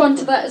should respond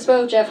to that as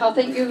well, Jeff. I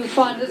think you will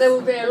find that there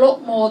will be a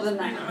lot more than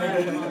that.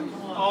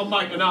 I'll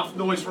make enough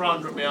noise for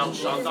 100 my old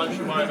son, don't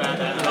you worry about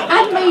that.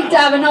 And me,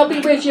 Darren, I'll be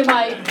with you,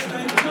 mate.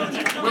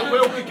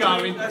 We'll be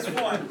going.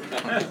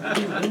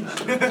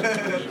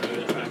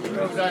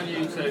 Well done,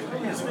 you two.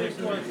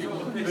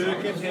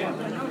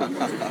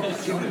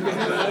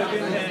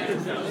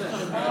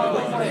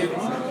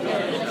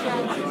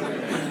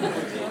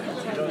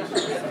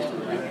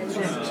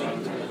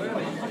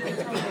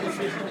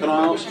 Can I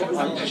ask what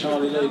makes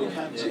Charlie Lee the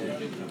captain?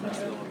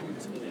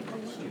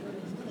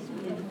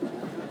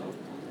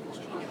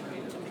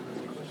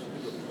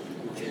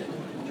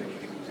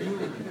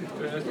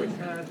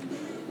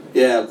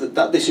 Yeah,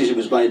 that decision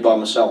was made by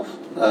myself,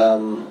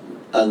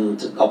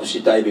 and obviously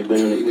David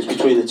Mooney. It was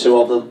between the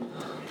two of them.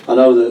 I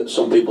know that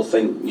some people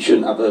think you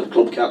shouldn't have a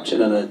club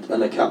captain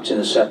and a captain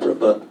as separate,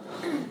 but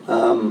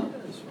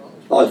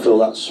I feel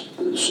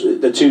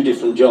they're 2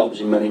 different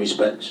jobs in many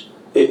respects.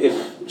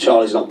 If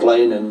Charlie's not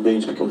playing and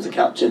Moons becomes the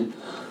captain,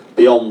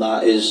 beyond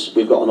that is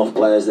we've got enough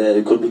players there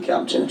who could be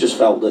captain. I just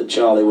felt that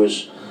Charlie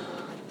was,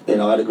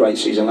 had a great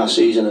season last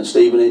season at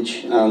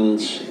Stevenage and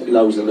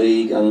knows the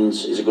league and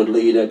is a good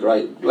leader,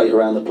 great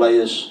around the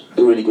players,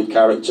 a really good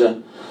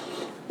character,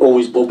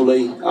 always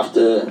bubbly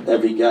after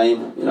every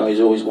game. He's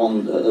always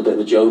a bit of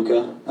a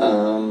joker.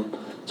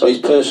 So his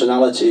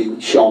personality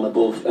shone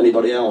above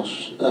anybody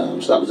else. So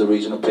that was the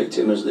reason I picked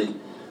him as the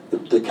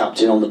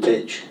captain on the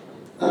pitch.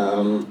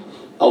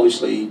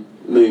 Obviously,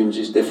 Moons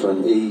is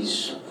different. He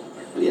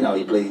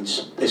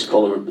bleeds this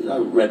colour,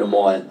 red and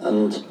white,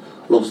 and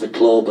loves the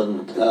club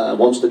and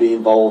wants to be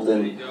involved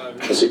in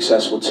a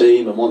successful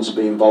team and wants to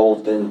be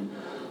involved in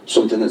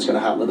something that's going to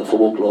happen at the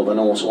football club, and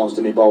also wants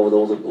to be involved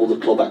with all the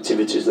club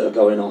activities that are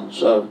going on.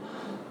 So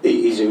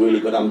he's a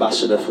really good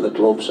ambassador for the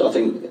club. So I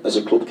think as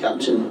a club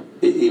captain,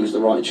 he was the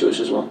right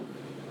choice as well.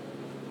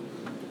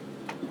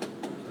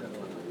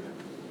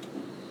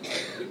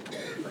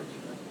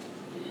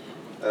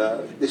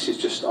 This is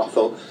just, I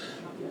thought,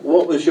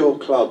 what was your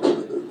club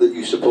that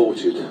you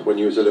supported when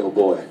you was a little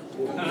boy?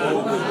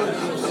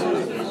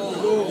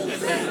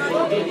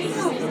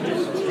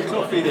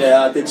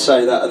 Yeah, I did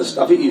say that.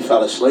 I think you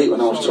fell asleep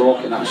when I was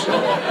talking, actually.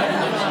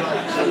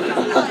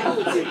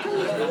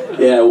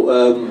 Yeah,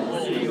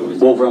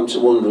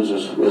 Wolverhampton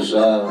Wanderers was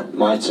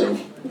my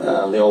team,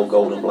 the old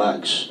Gold and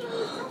Blacks,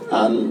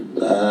 and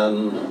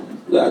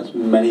they had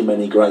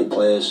many great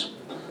players.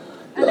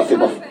 I think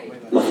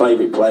my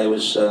favourite player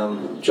was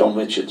John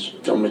Richards.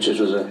 John Richards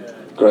was a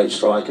great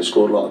striker,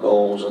 scored a lot of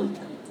goals, and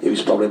he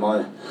was probably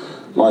my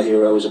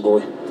hero as a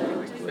boy.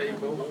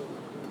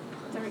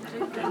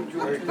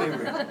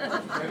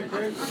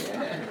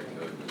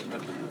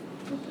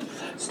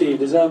 Steve,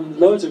 there's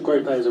loads of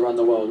great players around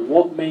the world.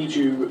 What made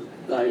you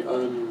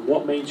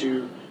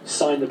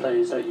sign the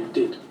players that you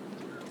did?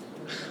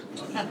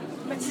 I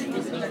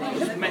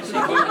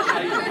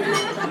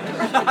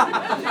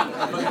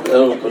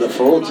could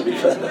afford, to be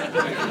fair.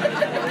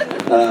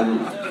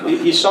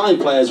 You sign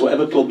players,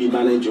 whatever club you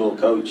manage or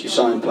coach, you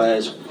sign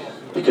players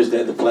because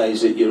they're the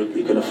players that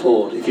you can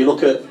afford. If you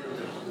look at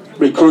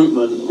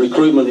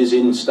recruitment is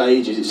in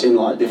stages, it's in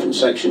like different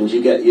sections.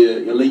 You get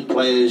your elite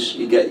players,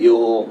 you get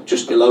your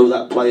just below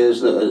that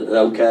players that are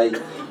okay,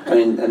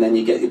 and then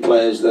you get your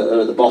players that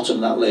are at the bottom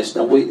of that list.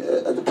 Now we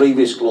at the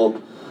previous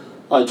club,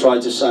 I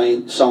tried to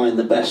sign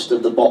the best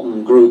of the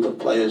bottom group of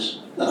players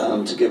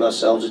to give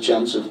ourselves a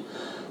chance of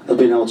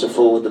being able to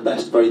afford the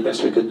very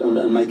best we could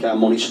and make our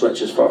money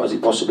stretch as far as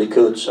it possibly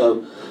could.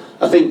 So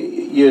I think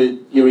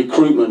your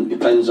recruitment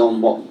depends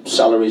on what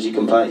salaries you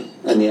can pay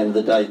at the end of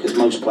the day, because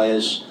most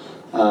players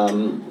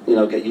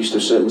get used to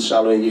a certain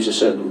salary, used to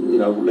certain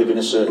living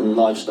a certain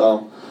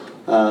lifestyle.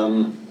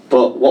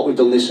 But what we've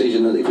done this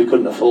season, if we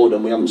couldn't afford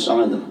them, we haven't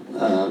signed them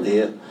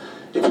here.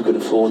 If we could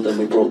afford them,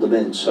 we brought them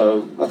in.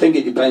 So I think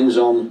it depends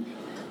on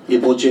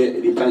your budget.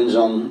 It depends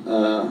on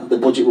the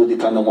budget will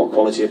depend on what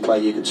quality of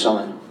player you could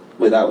sign,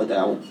 without a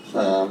doubt.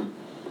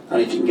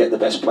 And if you can get the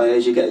best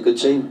players, you get a good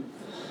team.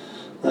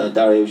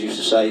 Dario used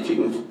to say, if you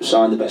can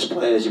sign the best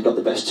players, you've got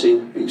the best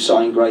team. If you can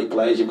sign great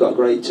players, you've got a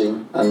great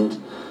team.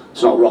 And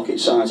it's not rocket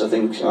science. I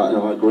think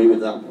I agree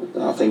with that.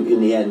 I think in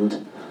the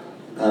end,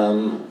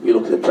 you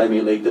look at the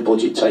Premier League, the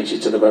budget takes you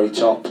to the very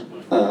top.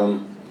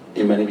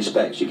 In many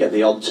respects, you get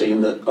the odd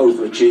team that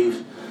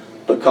overachieve,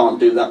 but can't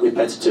do that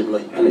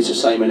repetitively, and it's the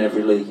same in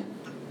every league.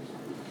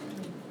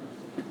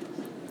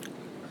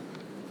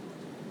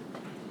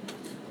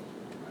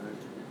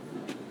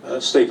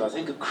 Steve, I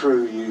think at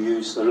Crewe you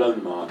use the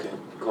loan market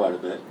quite a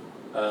bit.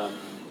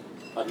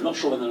 I'm not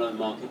sure when the loan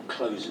market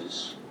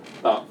closes,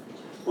 but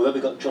although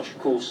we've got Josh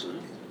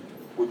Coulson,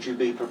 would you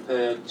be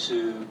prepared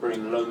to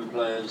bring loan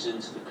players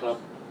into the club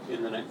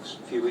in the next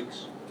few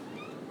weeks?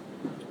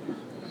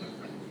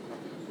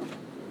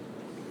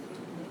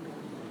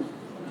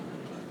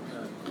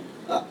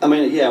 I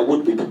mean, yeah, I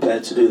would be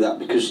prepared to do that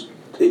because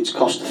it's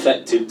cost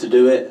effective to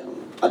do it.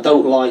 I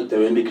don't like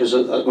doing because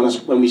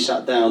when we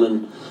sat down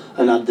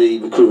and had the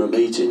recruitment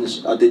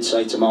meetings, I did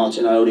say to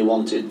Martin I only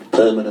wanted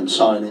permanent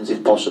signings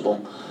if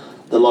possible.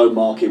 The loan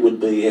market would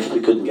be if we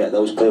couldn't get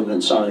those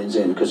permanent signings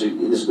in, because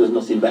there's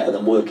nothing better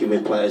than working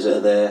with players that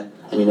are there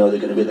and you know they're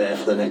going to be there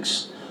for the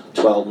next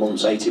 12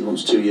 months, 18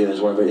 months, 2 years,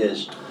 whatever it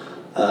is.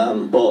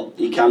 But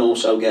you can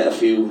also get a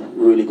few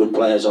really good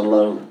players on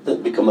loan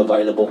that become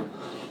available.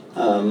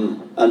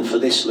 And for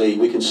this league,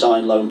 we can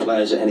sign loan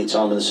players at any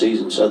time of the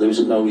season, so there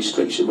isn't no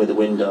restriction with the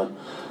window.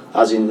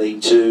 As in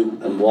League 2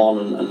 and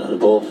 1 and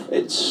above,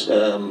 it's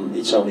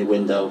only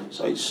window,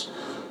 so it's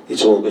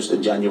August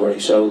and January.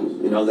 So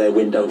their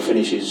window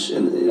finishes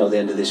in the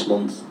end of this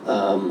month,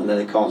 and then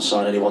they can't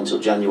sign anyone till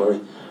January.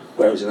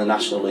 Whereas in the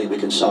National League, we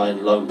can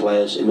sign loan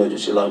players,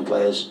 emergency loan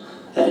players,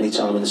 at any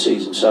time in the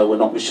season. So we're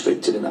not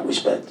restricted in that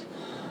respect,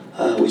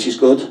 which is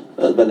good.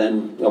 But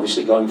then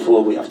obviously going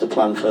forward, we have to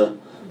plan for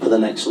the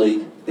next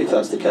league if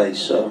that's the case.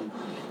 So,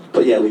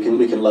 but yeah, we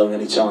can loan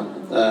any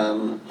time.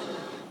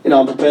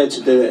 I'm prepared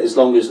to do it as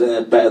long as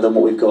they're better than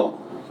what we've got.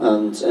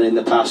 And in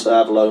the past, I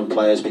have loaned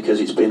players because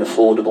it's been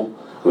affordable.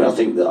 I mean,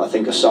 I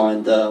think I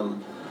signed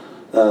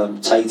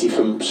Tatey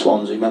from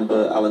Swansea.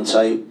 Remember Alan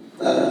Tate?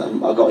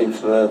 I got him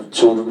for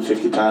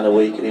 £250 a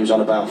week, and he was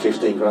on about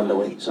 15 grand a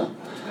week. So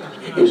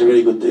it was a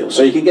really good deal.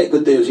 So you can get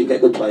good deals, you can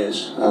get good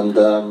players, and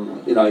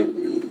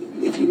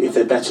if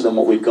they're better than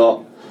what we've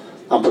got,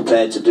 I'm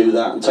prepared to do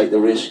that and take the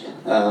risk.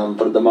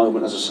 But at the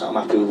moment, as I say, I'm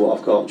happy with what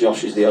I've got.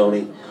 Josh is the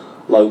only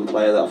loan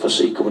player that I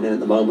foresee coming in at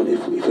the moment.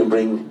 If we can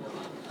bring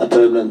a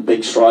permanent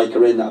big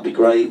striker in, that'd be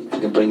great. If we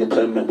can bring a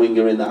permanent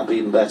winger in, that'd be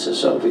even better.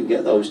 So if we can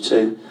get those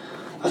two,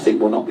 I think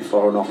we'll not be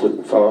far off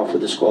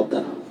with the squad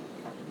then.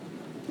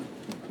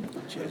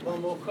 Cheers.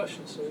 One more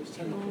question, so it's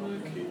 10 o'clock.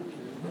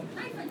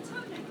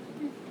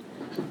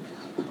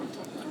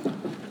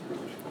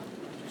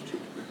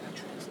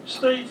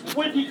 Steve,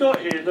 when you got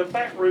here, the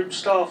backroom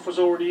staff was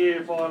already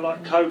here via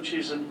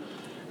coaches, and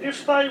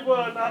if they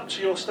weren't up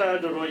to your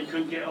standard or you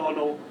couldn't get on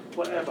or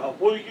whatever,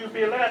 will you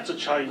be allowed to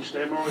change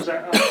them, or is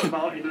that up to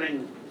Martin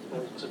Ling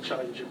to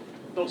change them?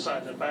 Not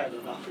saying they're bad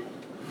or nothing.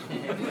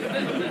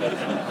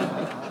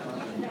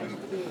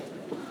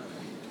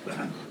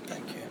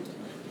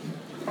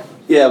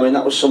 Yeah, I mean,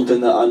 that was something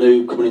that I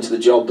knew coming into the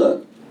job,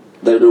 that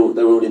they'd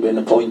already been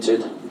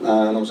appointed, and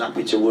I was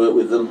happy to work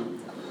with them.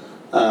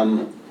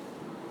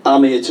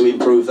 I'm here to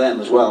improve them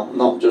as well,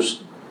 not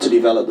just to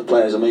develop the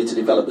players. I'm here to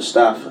develop the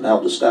staff and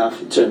help the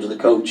staff in terms of the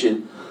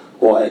coaching,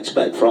 what I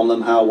expect from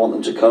them, how I want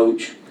them to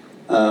coach.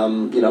 We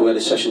had a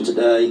session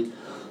today,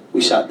 we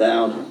sat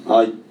down,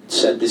 I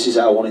said this is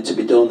how I want it to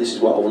be done, this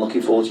is what I'm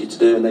looking forward to you to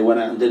do, and they went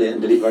out and did it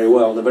very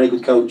well. They're very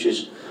good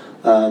coaches,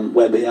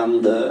 Webby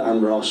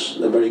and Ross,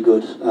 they're very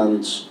good,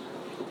 and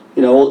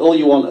all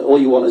you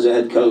want as a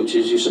head coach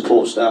is your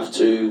support staff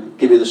to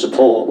give you the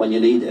support when you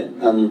need it.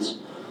 And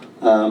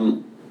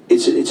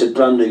it's a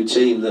brand new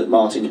team that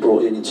Martin's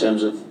brought in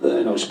terms of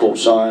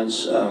sports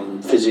science,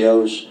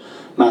 physios,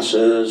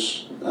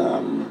 masseurs.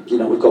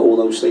 We've got all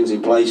those things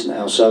in place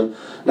now. So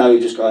now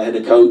we've just got a head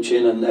of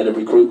coaching and head of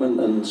recruitment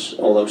and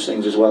all those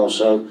things as well.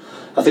 So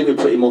I think we've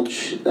pretty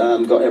much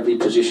got every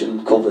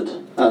position covered.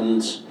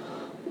 And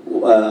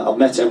I've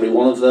met every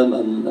one of them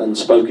and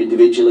spoke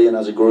individually and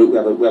as a group. We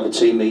have a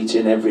team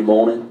meeting every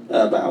morning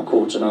about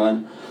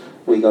 9:15.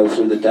 We go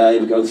through the day,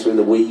 we go through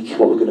the week,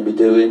 what we're going to be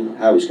doing,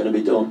 how it's going to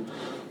be done.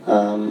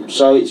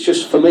 So it's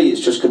just, for me,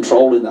 it's just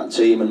controlling that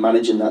team and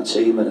managing that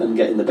team and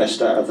getting the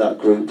best out of that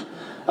group,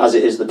 as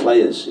it is the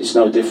players. It's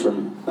no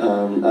different.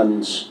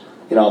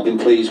 I've been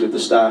pleased with the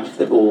staff.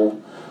 They're all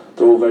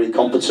very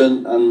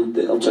competent, and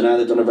up to now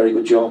they've done a very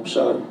good job.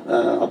 So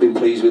I've been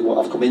pleased with what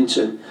I've come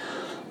into.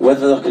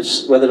 Whether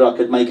I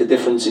could make a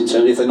difference in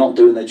terms, if they're not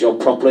doing their job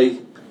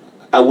properly,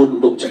 I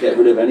wouldn't look to get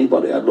rid of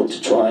anybody. I'd look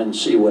to try and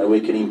see where we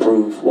can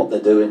improve what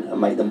they're doing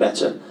and make them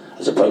better,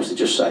 as opposed to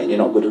just saying you're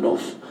not good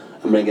enough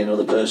and bringing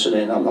another person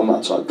in. I'm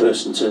that type of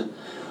person to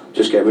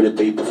just get rid of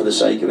people for the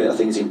sake of it. I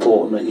think it's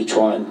important that you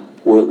try and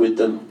work with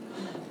them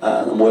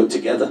and work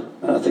together.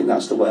 And I think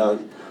that's the way I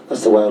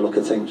look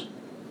at things.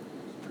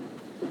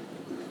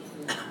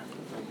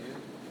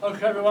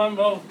 Okay, everyone.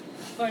 Well,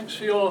 thanks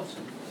for your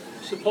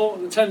support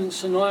and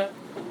attendance tonight.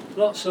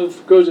 Lots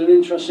of good and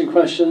interesting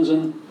questions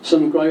and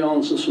some great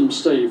answers from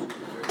Steve.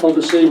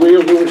 Obviously, we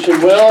all wish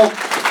him well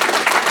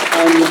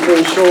and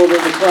feel sure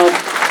that the club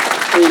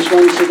is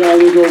once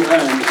again in good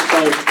hands.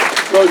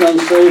 So, well done,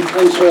 Steve.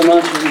 Thanks very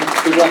much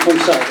and good luck on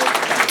Saturday.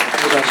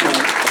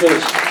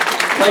 Cheers.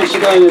 Thanks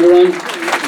again, everyone.